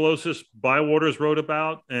cervical ankylosis Bywaters wrote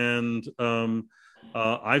about, and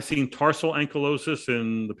I've seen tarsal ankylosis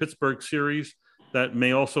in the Pittsburgh series that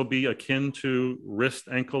may also be akin to wrist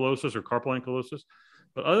ankylosis or carpal ankylosis.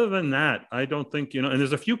 But other than that, I don't think, and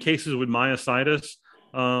there's a few cases with myositis,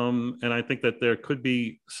 and I think that there could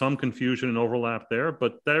be some confusion and overlap there,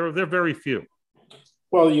 but they're very few.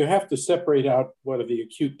 Well, you have to separate out what are the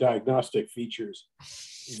acute diagnostic features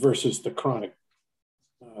versus the chronic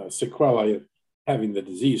sequelae of having the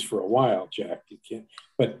disease for a while, Jack. You can't.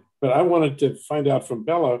 But I wanted to find out from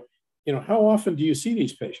Bella, how often do you see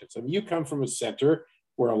these patients? I mean, you come from a center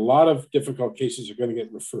where a lot of difficult cases are going to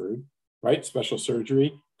get referred, right? Special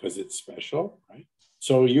surgery, because it's special, right?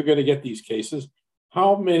 So you're going to get these cases.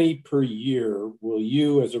 How many per year will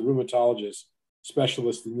you, as a rheumatologist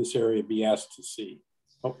specialist in this area, be asked to see?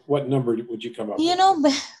 What number would you come up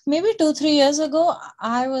with? Maybe 2-3 years ago,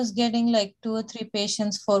 I was getting like 2 or 3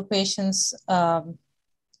 patients, 4 patients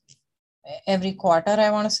every quarter,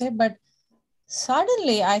 I want to say. But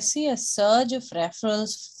suddenly I see a surge of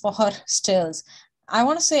referrals for stills. I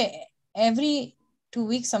want to say every 2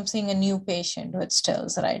 weeks, I'm seeing a new patient with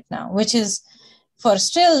stills right now, which is for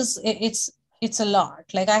stills, it's a lot.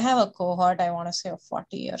 Like I have a cohort, I want to say of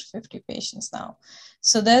 40 or 50 patients now.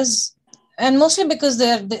 So and mostly because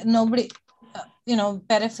nobody,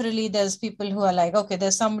 peripherally, there's people who are like, okay,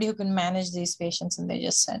 there's somebody who can manage these patients and they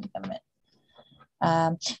just send them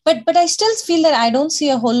in. But I still feel that I don't see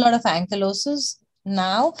a whole lot of ankylosis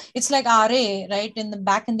now. It's like RA, right?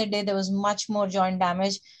 Back in the day, there was much more joint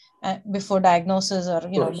damage before diagnosis or,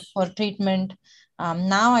 before treatment.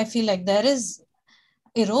 Now I feel like there is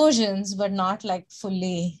erosions, but not like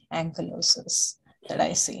fully ankylosis that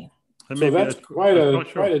I see. So that's quite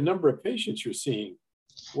a number of patients you're seeing.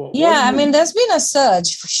 There's been a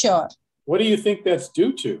surge for sure. What do you think that's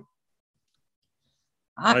due to?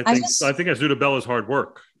 I think it's due to Bella's hard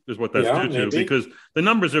work is what that's due to, because the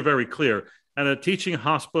numbers are very clear. At a teaching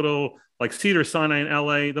hospital like Cedars-Sinai in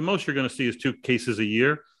LA, the most you're going to see is 2 cases a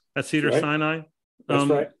year at Cedars-Sinai. That's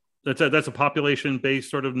right. That's a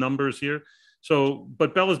population-based sort of numbers here. So,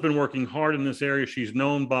 but Bella's been working hard in this area. She's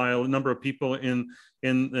known by a number of people in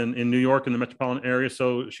New York and the metropolitan area.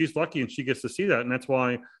 So she's lucky and she gets to see that. And that's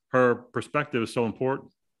why her perspective is so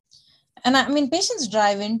important. And I mean, patients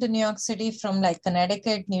drive into New York City from like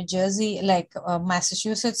Connecticut, New Jersey, like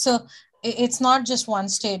Massachusetts. So it's not just one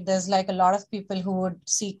state. There's like a lot of people who would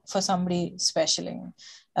seek for somebody specially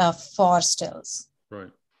for stills.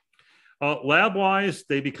 Right. Lab-wise,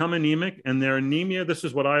 they become anemic, and their anemia, this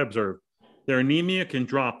is what I observed. Their anemia can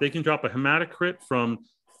drop. They can drop a hematocrit from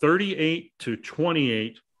 38 to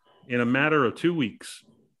 28 in a matter of 2 weeks.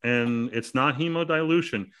 And it's not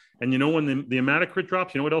hemodilution. And you know, when the hematocrit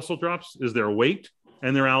drops, you know what also drops? Is their weight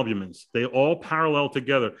and their albumins. They all parallel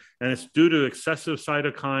together. And it's due to excessive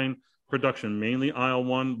cytokine production. Mainly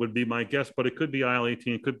IL-1 would be my guess, but it could be IL-18,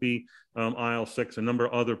 it could be IL-6, a number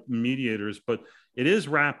of other mediators. But it is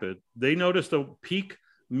rapid. They noticed a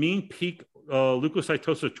mean peak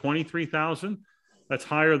leukocytosis of 23,000. That's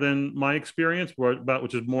higher than my experience,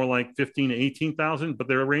 which is more like 15 to 18,000. But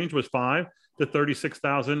their range was 5 to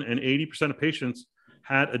 36,000, and 80% of patients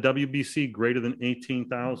had a WBC greater than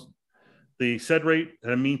 18,000. The SED rate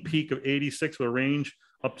had a mean peak of 86 with a range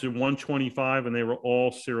up to 125, and they were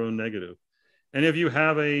all seronegative. Any of you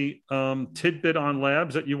have a tidbit on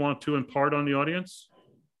labs that you want to impart on the audience?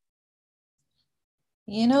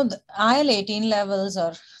 You know, the IL-18 levels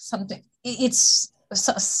or something, that's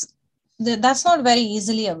not very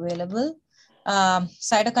easily available.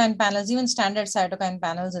 Cytokine panels, even standard cytokine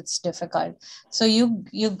panels, it's difficult. So you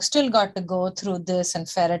still got to go through this and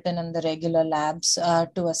ferritin and the regular labs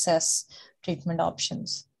to assess treatment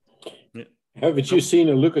options. Yeah. Haven't you seen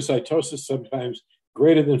a leukocytosis sometimes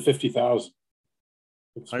greater than 50,000?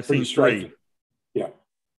 I've seen 3. Yeah.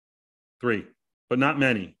 3, but not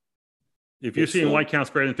many. If you're seeing white counts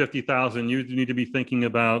greater than 50,000, you need to be thinking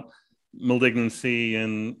about malignancy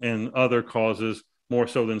and other causes more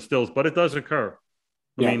so than stills, but it does occur.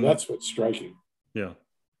 I mean, that's what's striking. Yeah,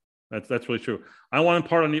 that's really true. I want to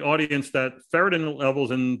impart on the audience that ferritin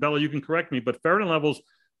levels, and Bella, you can correct me, but ferritin levels,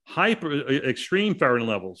 extreme ferritin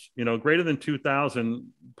levels, greater than 2,000,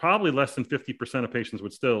 probably less than 50% of patients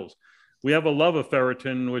with stills. We have a love of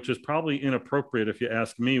ferritin, which is probably inappropriate if you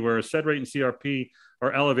ask me, whereas SED rate and CRP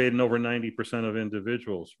are elevated in over 90% of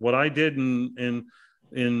individuals. What I did in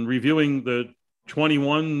reviewing the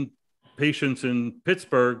 21 patients in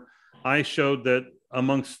Pittsburgh, I showed that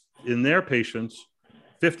in their patients,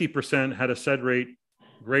 50% had a SED rate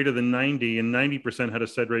greater than 90 and 90% had a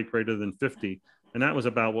SED rate greater than 50. And that was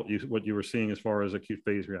about what you were seeing as far as acute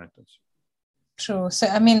phase reactants. True. So,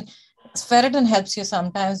 I mean, ferritin helps you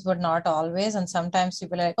sometimes, but not always. And sometimes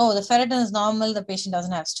people are like, oh, the ferritin is normal, the patient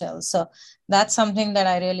doesn't have stills. So that's something that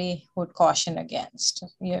I really would caution against.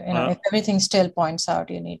 If everything still points out,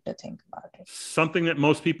 you need to think about it. Something that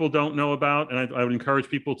most people don't know about, and I would encourage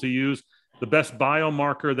people to use, the best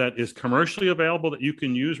biomarker that is commercially available that you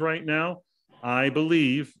can use right now, I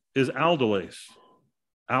believe, is aldolase.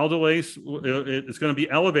 Aldolase is going to be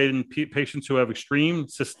elevated in patients who have extreme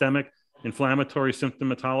systemic inflammatory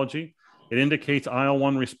symptomatology. It indicates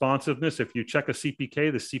IL-1 responsiveness. If you check a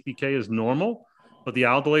CPK, the CPK is normal, but the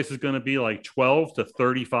aldolase is going to be like 12 to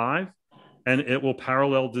 35, and it will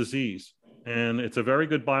parallel disease. And it's a very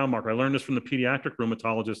good biomarker. I learned this from the pediatric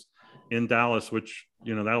rheumatologist in Dallas, which,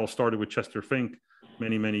 that all started with Chester Fink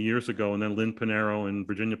many, many years ago, and then Lynn Pinero and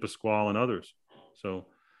Virginia Pasquale and others. So,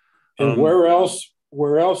 and where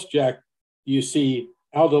else, Jack, you see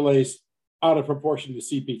aldolase out of proportion to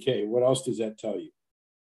CPK? What else does that tell you?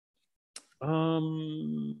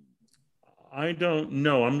 I don't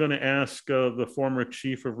know. I'm going to ask the former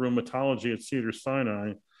chief of rheumatology at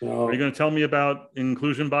Cedars-Sinai. No. Are you going to tell me about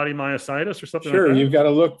inclusion body myositis or something Sure, like that? You've got to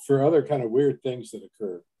look for other kind of weird things that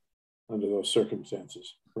occur under those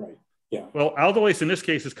circumstances. Right. Yeah. Well, aldolase in this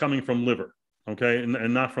case is coming from liver, okay,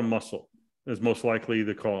 and not from muscle is most likely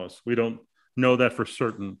the cause. We don't know that for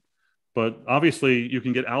certain. But obviously, you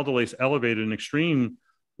can get aldolase elevated in extreme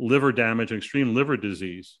liver damage and extreme liver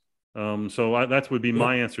disease. So that would be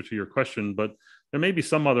my answer to your question. But there may be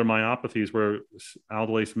some other myopathies where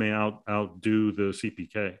aldolase may outdo the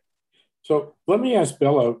CPK. So let me ask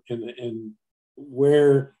Bella,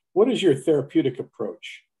 what is your therapeutic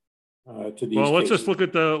approach to these? Well, let's just look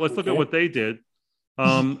at at what they did.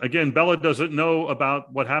 Again, Bella doesn't know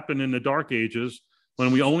about what happened in the dark ages,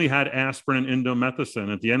 when we only had aspirin and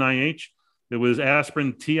indomethacin. At the NIH, it was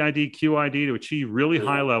aspirin, TID, QID to achieve really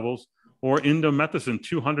high levels, or indomethacin,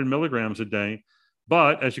 200 milligrams a day.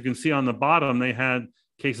 But as you can see on the bottom, they had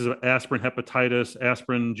cases of aspirin hepatitis,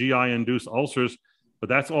 aspirin GI-induced ulcers, but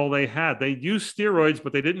that's all they had. They used steroids,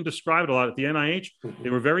 but they didn't describe it a lot. At the NIH, they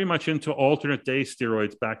were very much into alternate day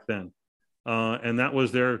steroids back then. And that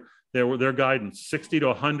was their guidance, 60 to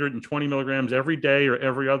 120 milligrams every day or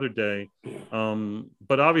every other day.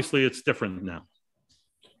 But obviously it's different now.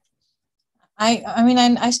 I mean,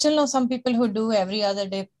 I still know some people who do every other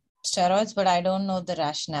day steroids, but I don't know the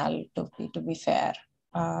rationale to be fair.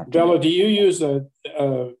 Bella, do you use an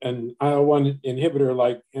IL-1 inhibitor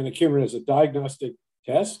like anakinra as a diagnostic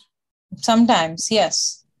test? Sometimes,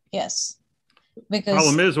 yes. Because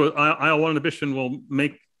problem is, with IL-1 inhibition will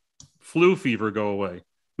make flu fever go away,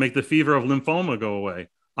 make the fever of lymphoma go away.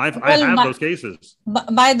 I have those cases.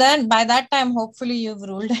 By that time, hopefully you've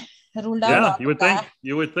ruled out. Yeah,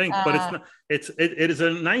 you would think, but it's not. It is a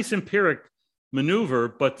nice empiric maneuver,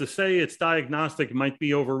 but to say it's diagnostic might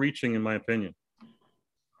be overreaching, in my opinion.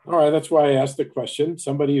 All right, that's why I asked the question.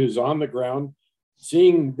 Somebody who's on the ground,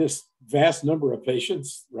 seeing this vast number of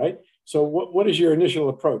patients, right? So, what is your initial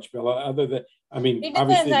approach, Bella? Other than, I mean, it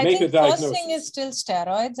obviously, depends. make the diagnosis. First thing is still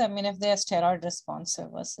steroids. I mean, if they're steroid responsive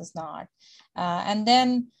versus not, and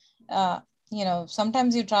then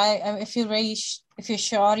sometimes you try. If you're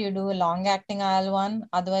sure, you do a long-acting IL-1.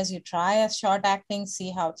 Otherwise, you try a short-acting,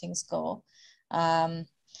 see how things go. And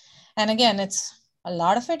again, a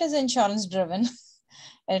lot of it is insurance-driven,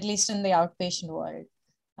 at least in the outpatient world.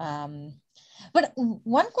 But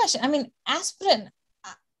one question, I mean, aspirin.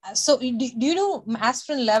 So do you do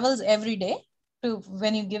aspirin levels every day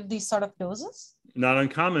when you give these sort of doses? Not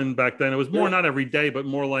uncommon back then. It was more not every day, but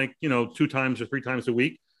more like 2 times or 3 times a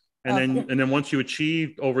week. And then once you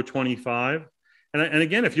achieved over 25, and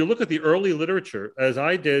again, if you look at the early literature, as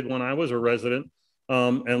I did when I was a resident,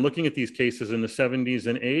 and looking at these cases in the 70s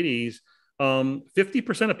and 80s,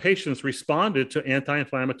 50% of patients responded to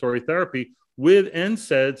anti-inflammatory therapy with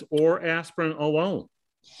NSAIDs or aspirin alone.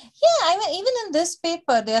 Yeah, I mean, even in this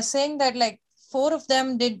paper, they are saying that like 4 of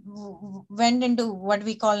them went into what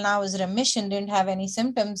we call now as remission, didn't have any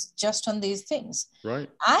symptoms just on these things. Right.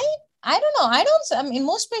 I don't know. I mean,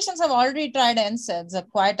 most patients have already tried NSAIDs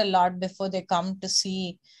quite a lot before they come to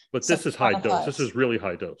see. But this is high dose. This is really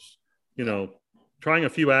high dose. Trying a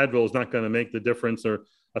few Advil is not going to make the difference, or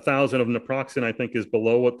 1,000 of naproxen, I think, is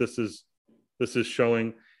below what this is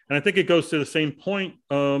showing. And I think it goes to the same point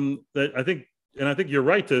that I think you're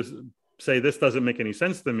right to say this doesn't make any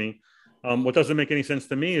sense to me. What doesn't make any sense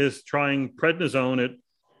to me is trying prednisone at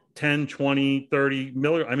 10, 20, 30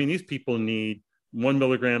 milligrams. I mean, these people need 1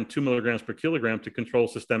 milligram, 2 milligrams per kilogram to control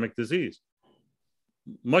systemic disease.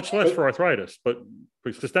 Much less for arthritis, but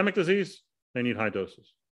for systemic disease, they need high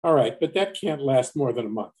doses. All right, but that can't last more than a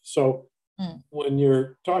month. So when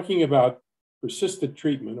you're talking about persistent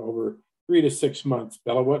treatment over 3 to 6 months,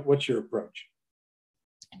 Bella, what's your approach?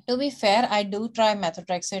 To be fair, I do try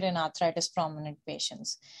methotrexate in arthritis prominent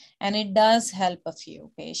patients, and it does help a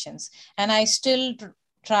few patients. And I still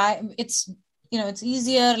try. It's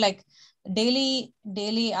easier, like daily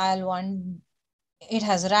IL-1. It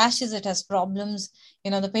has rashes, it has problems.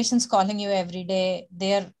 The patient's calling you every day.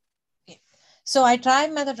 So I try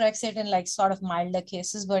methotrexate in like sort of milder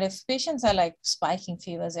cases, but if patients are like spiking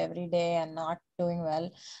fevers every day and not doing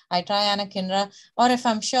well, I try anakinra, or if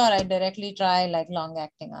I'm sure, I directly try like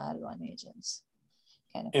long-acting IL-1 agents.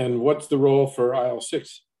 And what's the role for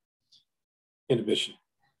IL-6 inhibition?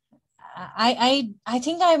 I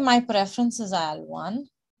think my preference is IL-1. Okay.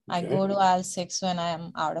 I go to IL-6 when I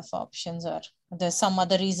am out of options, or there's some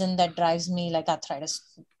other reason that drives me, like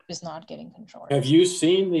arthritis is not getting controlled. Have you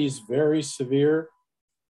seen these very severe,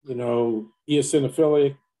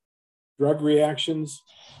 eosinophilic drug reactions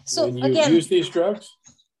when you use these drugs?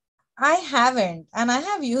 I haven't, and I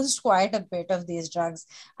have used quite a bit of these drugs.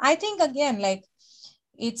 I think, again, like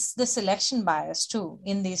it's the selection bias too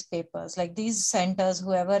in these papers, like these centers,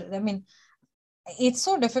 it's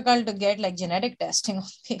so difficult to get like genetic testing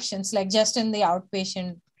of patients, like just in the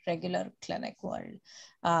outpatient regular clinic world.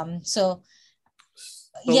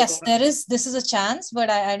 Yes, this is a chance, but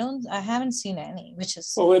I haven't seen any, which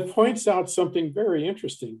is. Well, it points out something very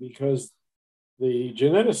interesting, because the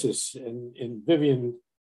geneticists in Vivian's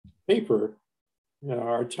paper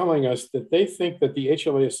are telling us that they think that the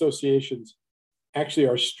HLA associations actually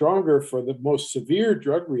are stronger for the most severe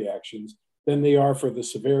drug reactions than they are for the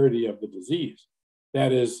severity of the disease.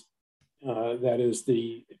 That is,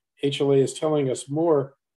 the HLA is telling us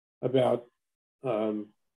more about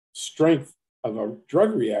strength of a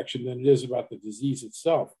drug reaction than it is about the disease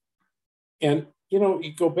itself. And,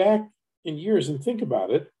 you go back in years and think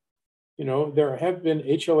about it, there have been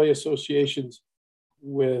HLA associations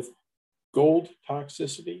with gold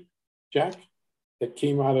toxicity, Jack, that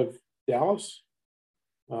came out of Dallas.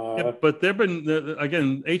 But there have been,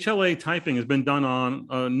 again, HLA typing has been done on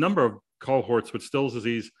a number of cohorts with Still's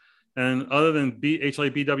disease. And other than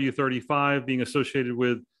HLA BW35 being associated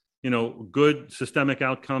with, good systemic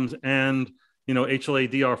outcomes, and, HLA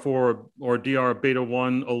DR4 or DR beta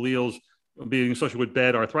 1 alleles being associated with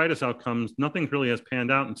bad arthritis outcomes, nothing really has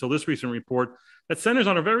panned out until this recent report that centers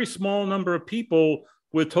on a very small number of people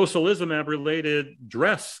with tocilizumab-related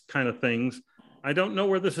DRESS kind of things. I don't know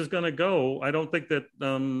where this is going to go. I don't think that,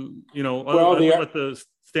 well, let the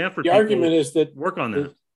Stanford the argument is that work on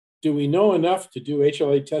that. Do we know enough to do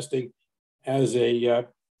HLA testing as a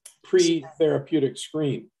pre-therapeutic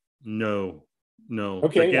screen? No.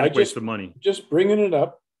 Okay, gigantic waste of money. Just bringing it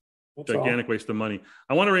up. That's gigantic waste of money.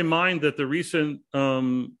 I want to remind that the recent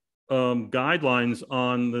guidelines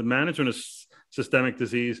on the management of systemic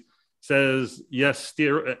disease says, yes,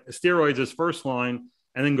 steroids is first line,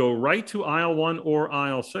 and then go right to IL-1 or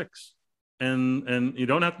IL-6. And you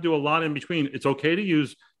don't have to do a lot in between. It's okay to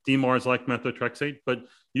use DMARDs like methotrexate, but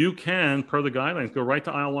you can, per the guidelines, go right to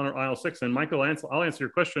IL-1 or IL-6. And Michael, I'll answer your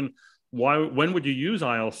question. When would you use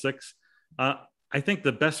IL-6? I think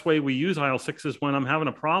the best way we use IL-6 is when I'm having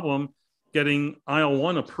a problem getting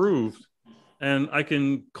IL-1 approved, and I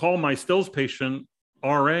can call my Stills patient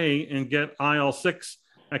RA and get IL-6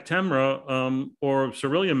 Actemra or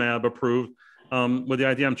Sarilumab approved with the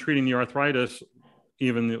idea I'm treating the arthritis.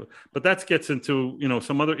 But that gets into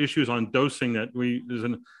some other issues on dosing that we're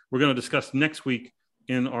going to discuss next week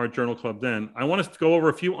in our journal club. Then I want us to go over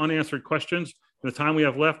a few unanswered questions in the time we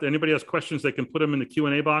have left. Anybody has questions, they can put them in the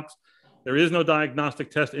Q&A box. There is no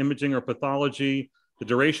diagnostic test, imaging, or pathology. The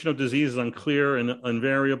duration of disease is unclear and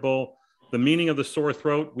unvariable. The meaning of the sore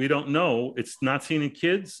throat, we don't know. It's not seen in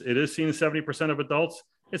kids. It is seen in 70% of adults.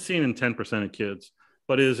 It's seen in 10% of kids.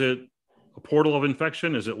 But is it a portal of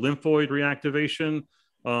infection? Is it lymphoid reactivation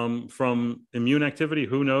from immune activity?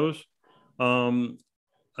 Who knows?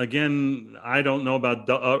 Again, I don't know about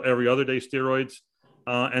every other day steroids.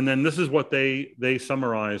 And then this is what they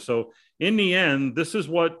summarize. So in the end, this is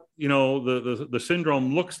what the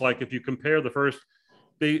syndrome looks like if you compare the first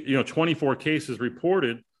 24 cases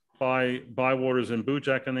reported by Bywaters and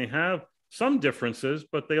Bujak, and they have some differences,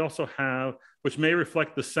 but they also have, which may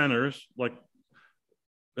reflect the centers, like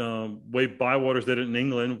way Bywaters did it in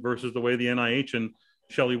England versus the way the NIH and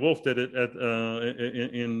Shelley Wolf did it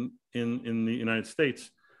in the United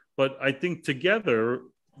States. But I think together,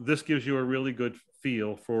 this gives you a really good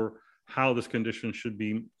feel for how this condition should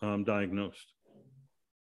be diagnosed.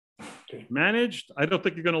 Okay. Managed, I don't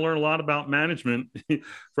think you're going to learn a lot about management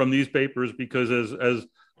from these papers, because as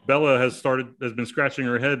Bella has been scratching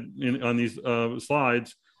her head on these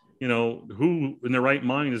slides, who in their right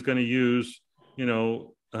mind is going to use,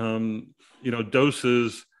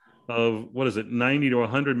 doses of, 90 to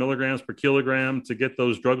 100 milligrams per kilogram to get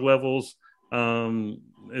those drug levels.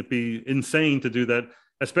 It'd be insane to do that,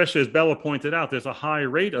 especially as Bella pointed out, there's a high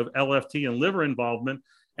rate of LFT and liver involvement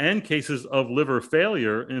and cases of liver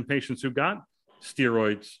failure in patients who got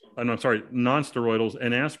non-steroidals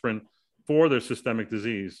and aspirin for their systemic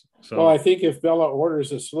disease. So, well, I think if Bella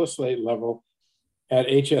orders a salicylate level at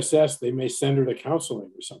HSS, they may send her to counseling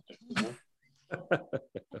or something.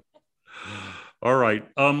 All right.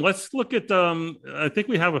 Let's look at, I think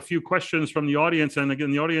we have a few questions from the audience. And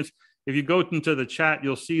again, the audience, if you go into the chat,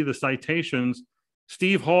 you'll see the citations.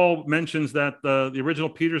 Steve Hall mentions that the original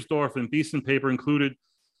Petersdorf and Beeson paper included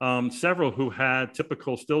several who had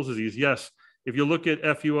typical Stills disease. Yes, if you look at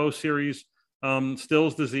FUO series,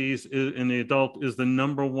 Stills disease in the adult is the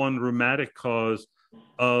number one rheumatic cause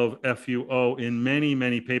of FUO in many,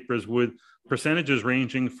 many papers, with percentages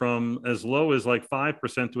ranging from as low as like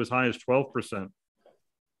 5% to as high as 12%.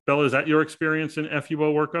 Bella, is that your experience in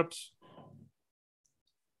FUO workups?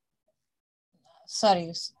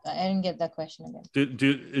 Sorry, I didn't get that question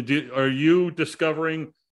again. Are you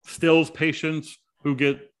discovering Stills patients who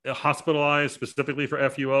get hospitalized specifically for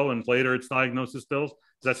FUO and later it's diagnosed as Stills? Is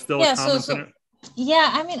that still a common? Yeah,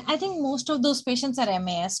 I mean, I think most of those patients are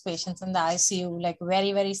MAS patients in the ICU, like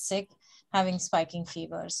very, very sick, having spiking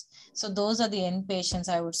fevers. So those are the inpatients,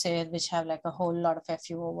 I would say, which have like a whole lot of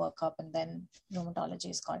FUO workup, and then rheumatology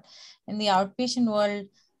is called. In the outpatient world,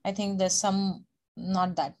 I think there's some,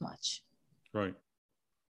 not that much. Right.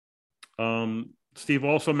 Steve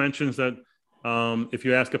also mentions that if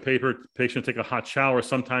you ask a patient to take a hot shower,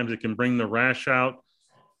 sometimes it can bring the rash out.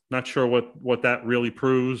 Not sure what that really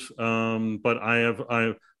proves, but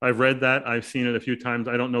I've read that. I've seen it a few times.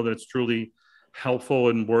 I don't know that it's truly helpful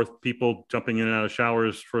and worth people jumping in and out of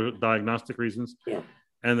showers for diagnostic reasons. Yeah.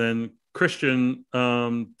 And then Christian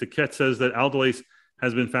Duquette says that aldolase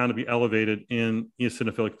has been found to be elevated in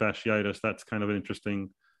eosinophilic fasciitis. That's kind of an interesting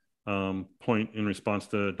point in response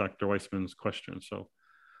to Dr. Weisman's question. So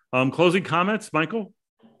closing comments, Michael?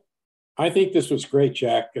 I think this was great,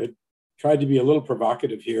 Jack. I tried to be a little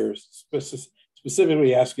provocative here,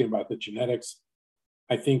 specifically asking about the genetics.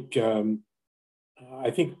 I think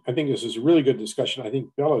I think this is a really good discussion. I think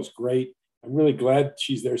Bella's great. I'm really glad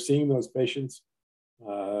she's there seeing those patients,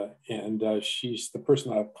 and she's the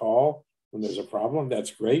person I'll call when there's a problem.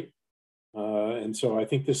 That's great, and so I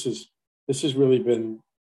think this has been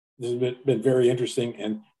very interesting,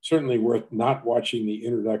 and certainly worth not watching the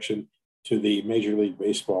introduction to the Major League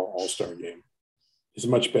Baseball All-Star Game. It's a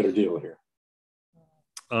much better deal here.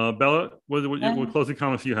 Bella, what closing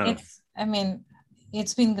comments do you have?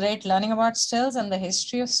 It's been great learning about stills and the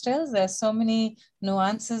history of stills. There's so many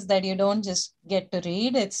nuances that you don't just get to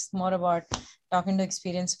read. It's more about talking to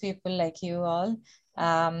experienced people like you all.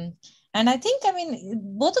 And I think,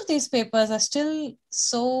 both of these papers are still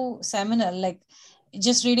so seminal. Like,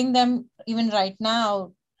 just reading them even right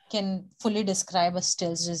now can fully describe a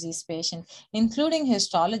Still's disease patient, including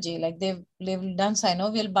histology. Like, they've done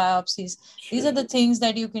synovial biopsies. Sure. These are the things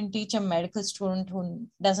that you can teach a medical student who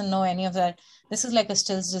doesn't know any of that. This is like a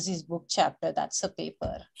Still's disease book chapter. That's a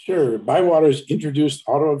paper. Sure. Bywaters introduced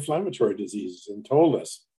autoinflammatory diseases and told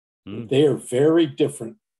us that they are very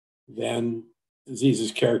different than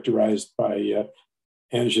diseases characterized by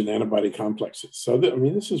antigen antibody complexes. So, it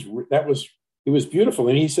was beautiful.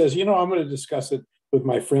 And he says, I'm going to discuss it with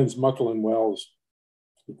my friends Muckle and Wells.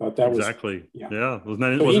 He thought that exactly. Yeah. Wasn't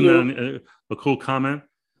that a cool comment?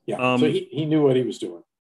 Yeah. So he knew what he was doing.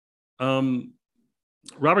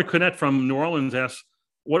 Robert Cornett from New Orleans asks,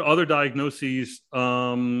 what other diagnoses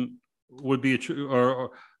would be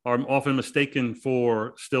or are often mistaken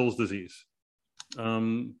for Still's disease?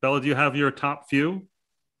 Bella, do you have your top few?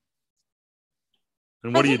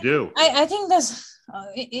 And what do you do? I think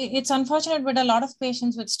it's unfortunate, but a lot of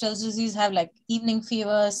patients with Still's disease have like evening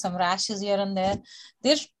fevers, some rashes here and there.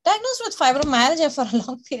 They're diagnosed with fibromyalgia for a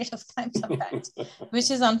long period of time sometimes, which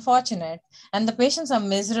is unfortunate. And the patients are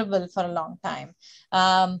miserable for a long time.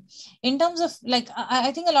 In terms of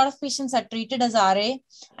I think a lot of patients are treated as RA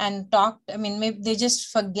and maybe they just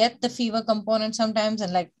forget the fever component sometimes,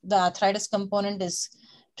 and like the arthritis component is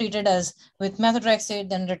treated as with methotrexate,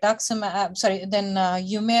 then rituximab, then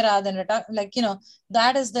Humira, then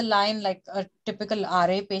that is the line, like a typical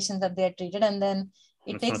RA patient that they are treated, and then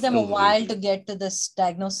it takes them a while to get to this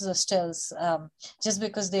diagnosis of Still's, just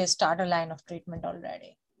because they start a line of treatment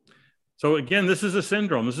already. So again, this is a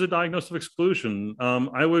syndrome. This is a diagnosis of exclusion.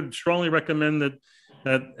 I would strongly recommend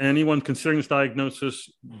that anyone considering this diagnosis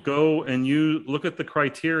go and look at the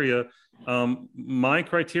criteria. My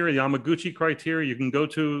criteria, the Yamaguchi criteria, you can go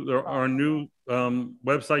to our new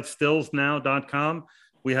website, stillsnow.com.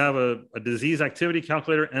 We have a disease activity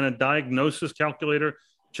calculator and a diagnosis calculator.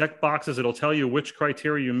 Check boxes. It'll tell you which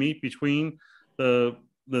criteria you meet between the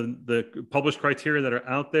published criteria that are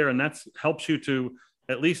out there. And that helps you to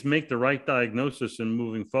at least make the right diagnosis in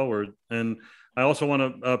moving forward. And I also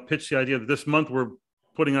want to pitch the idea that this month we're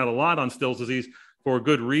putting out a lot on Still's disease for a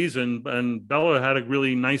good reason. And Bella had a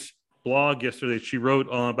really nice blog yesterday. She wrote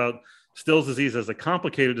about Still's disease as a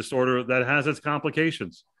complicated disorder that has its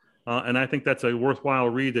complications. And I think that's a worthwhile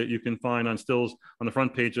read that you can find on Still's on the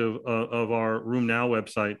front page of our Room Now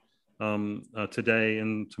website today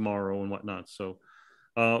and tomorrow and whatnot. So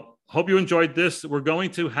hope you enjoyed this. We're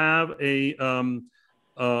going to have a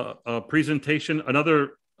presentation,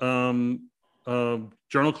 another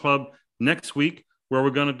journal club next week, where we're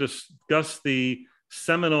going to discuss the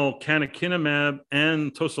seminal canakinumab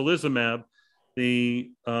and tocilizumab, the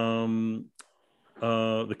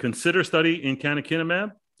Consider study in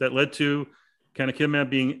canakinumab that led to canakinumab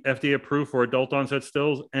being FDA approved for adult onset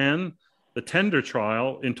Still's, and the Tender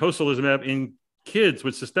trial in tocilizumab in kids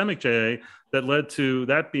with systemic JA that led to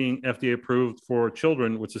that being FDA approved for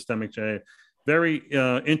children with systemic JA. Very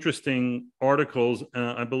interesting articles.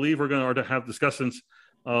 I believe we're going to have discussants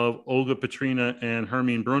of Olga Petrina and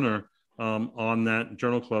Hermine Brunner on that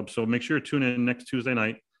journal club. So make sure you tune in next Tuesday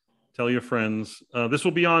night. Tell your friends. This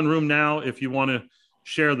will be on Room Now if you want to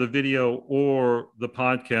share the video or the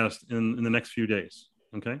podcast in the next few days.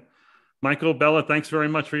 Okay. Michael, Bella, thanks very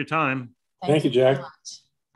much for your time. Thank you, Jack.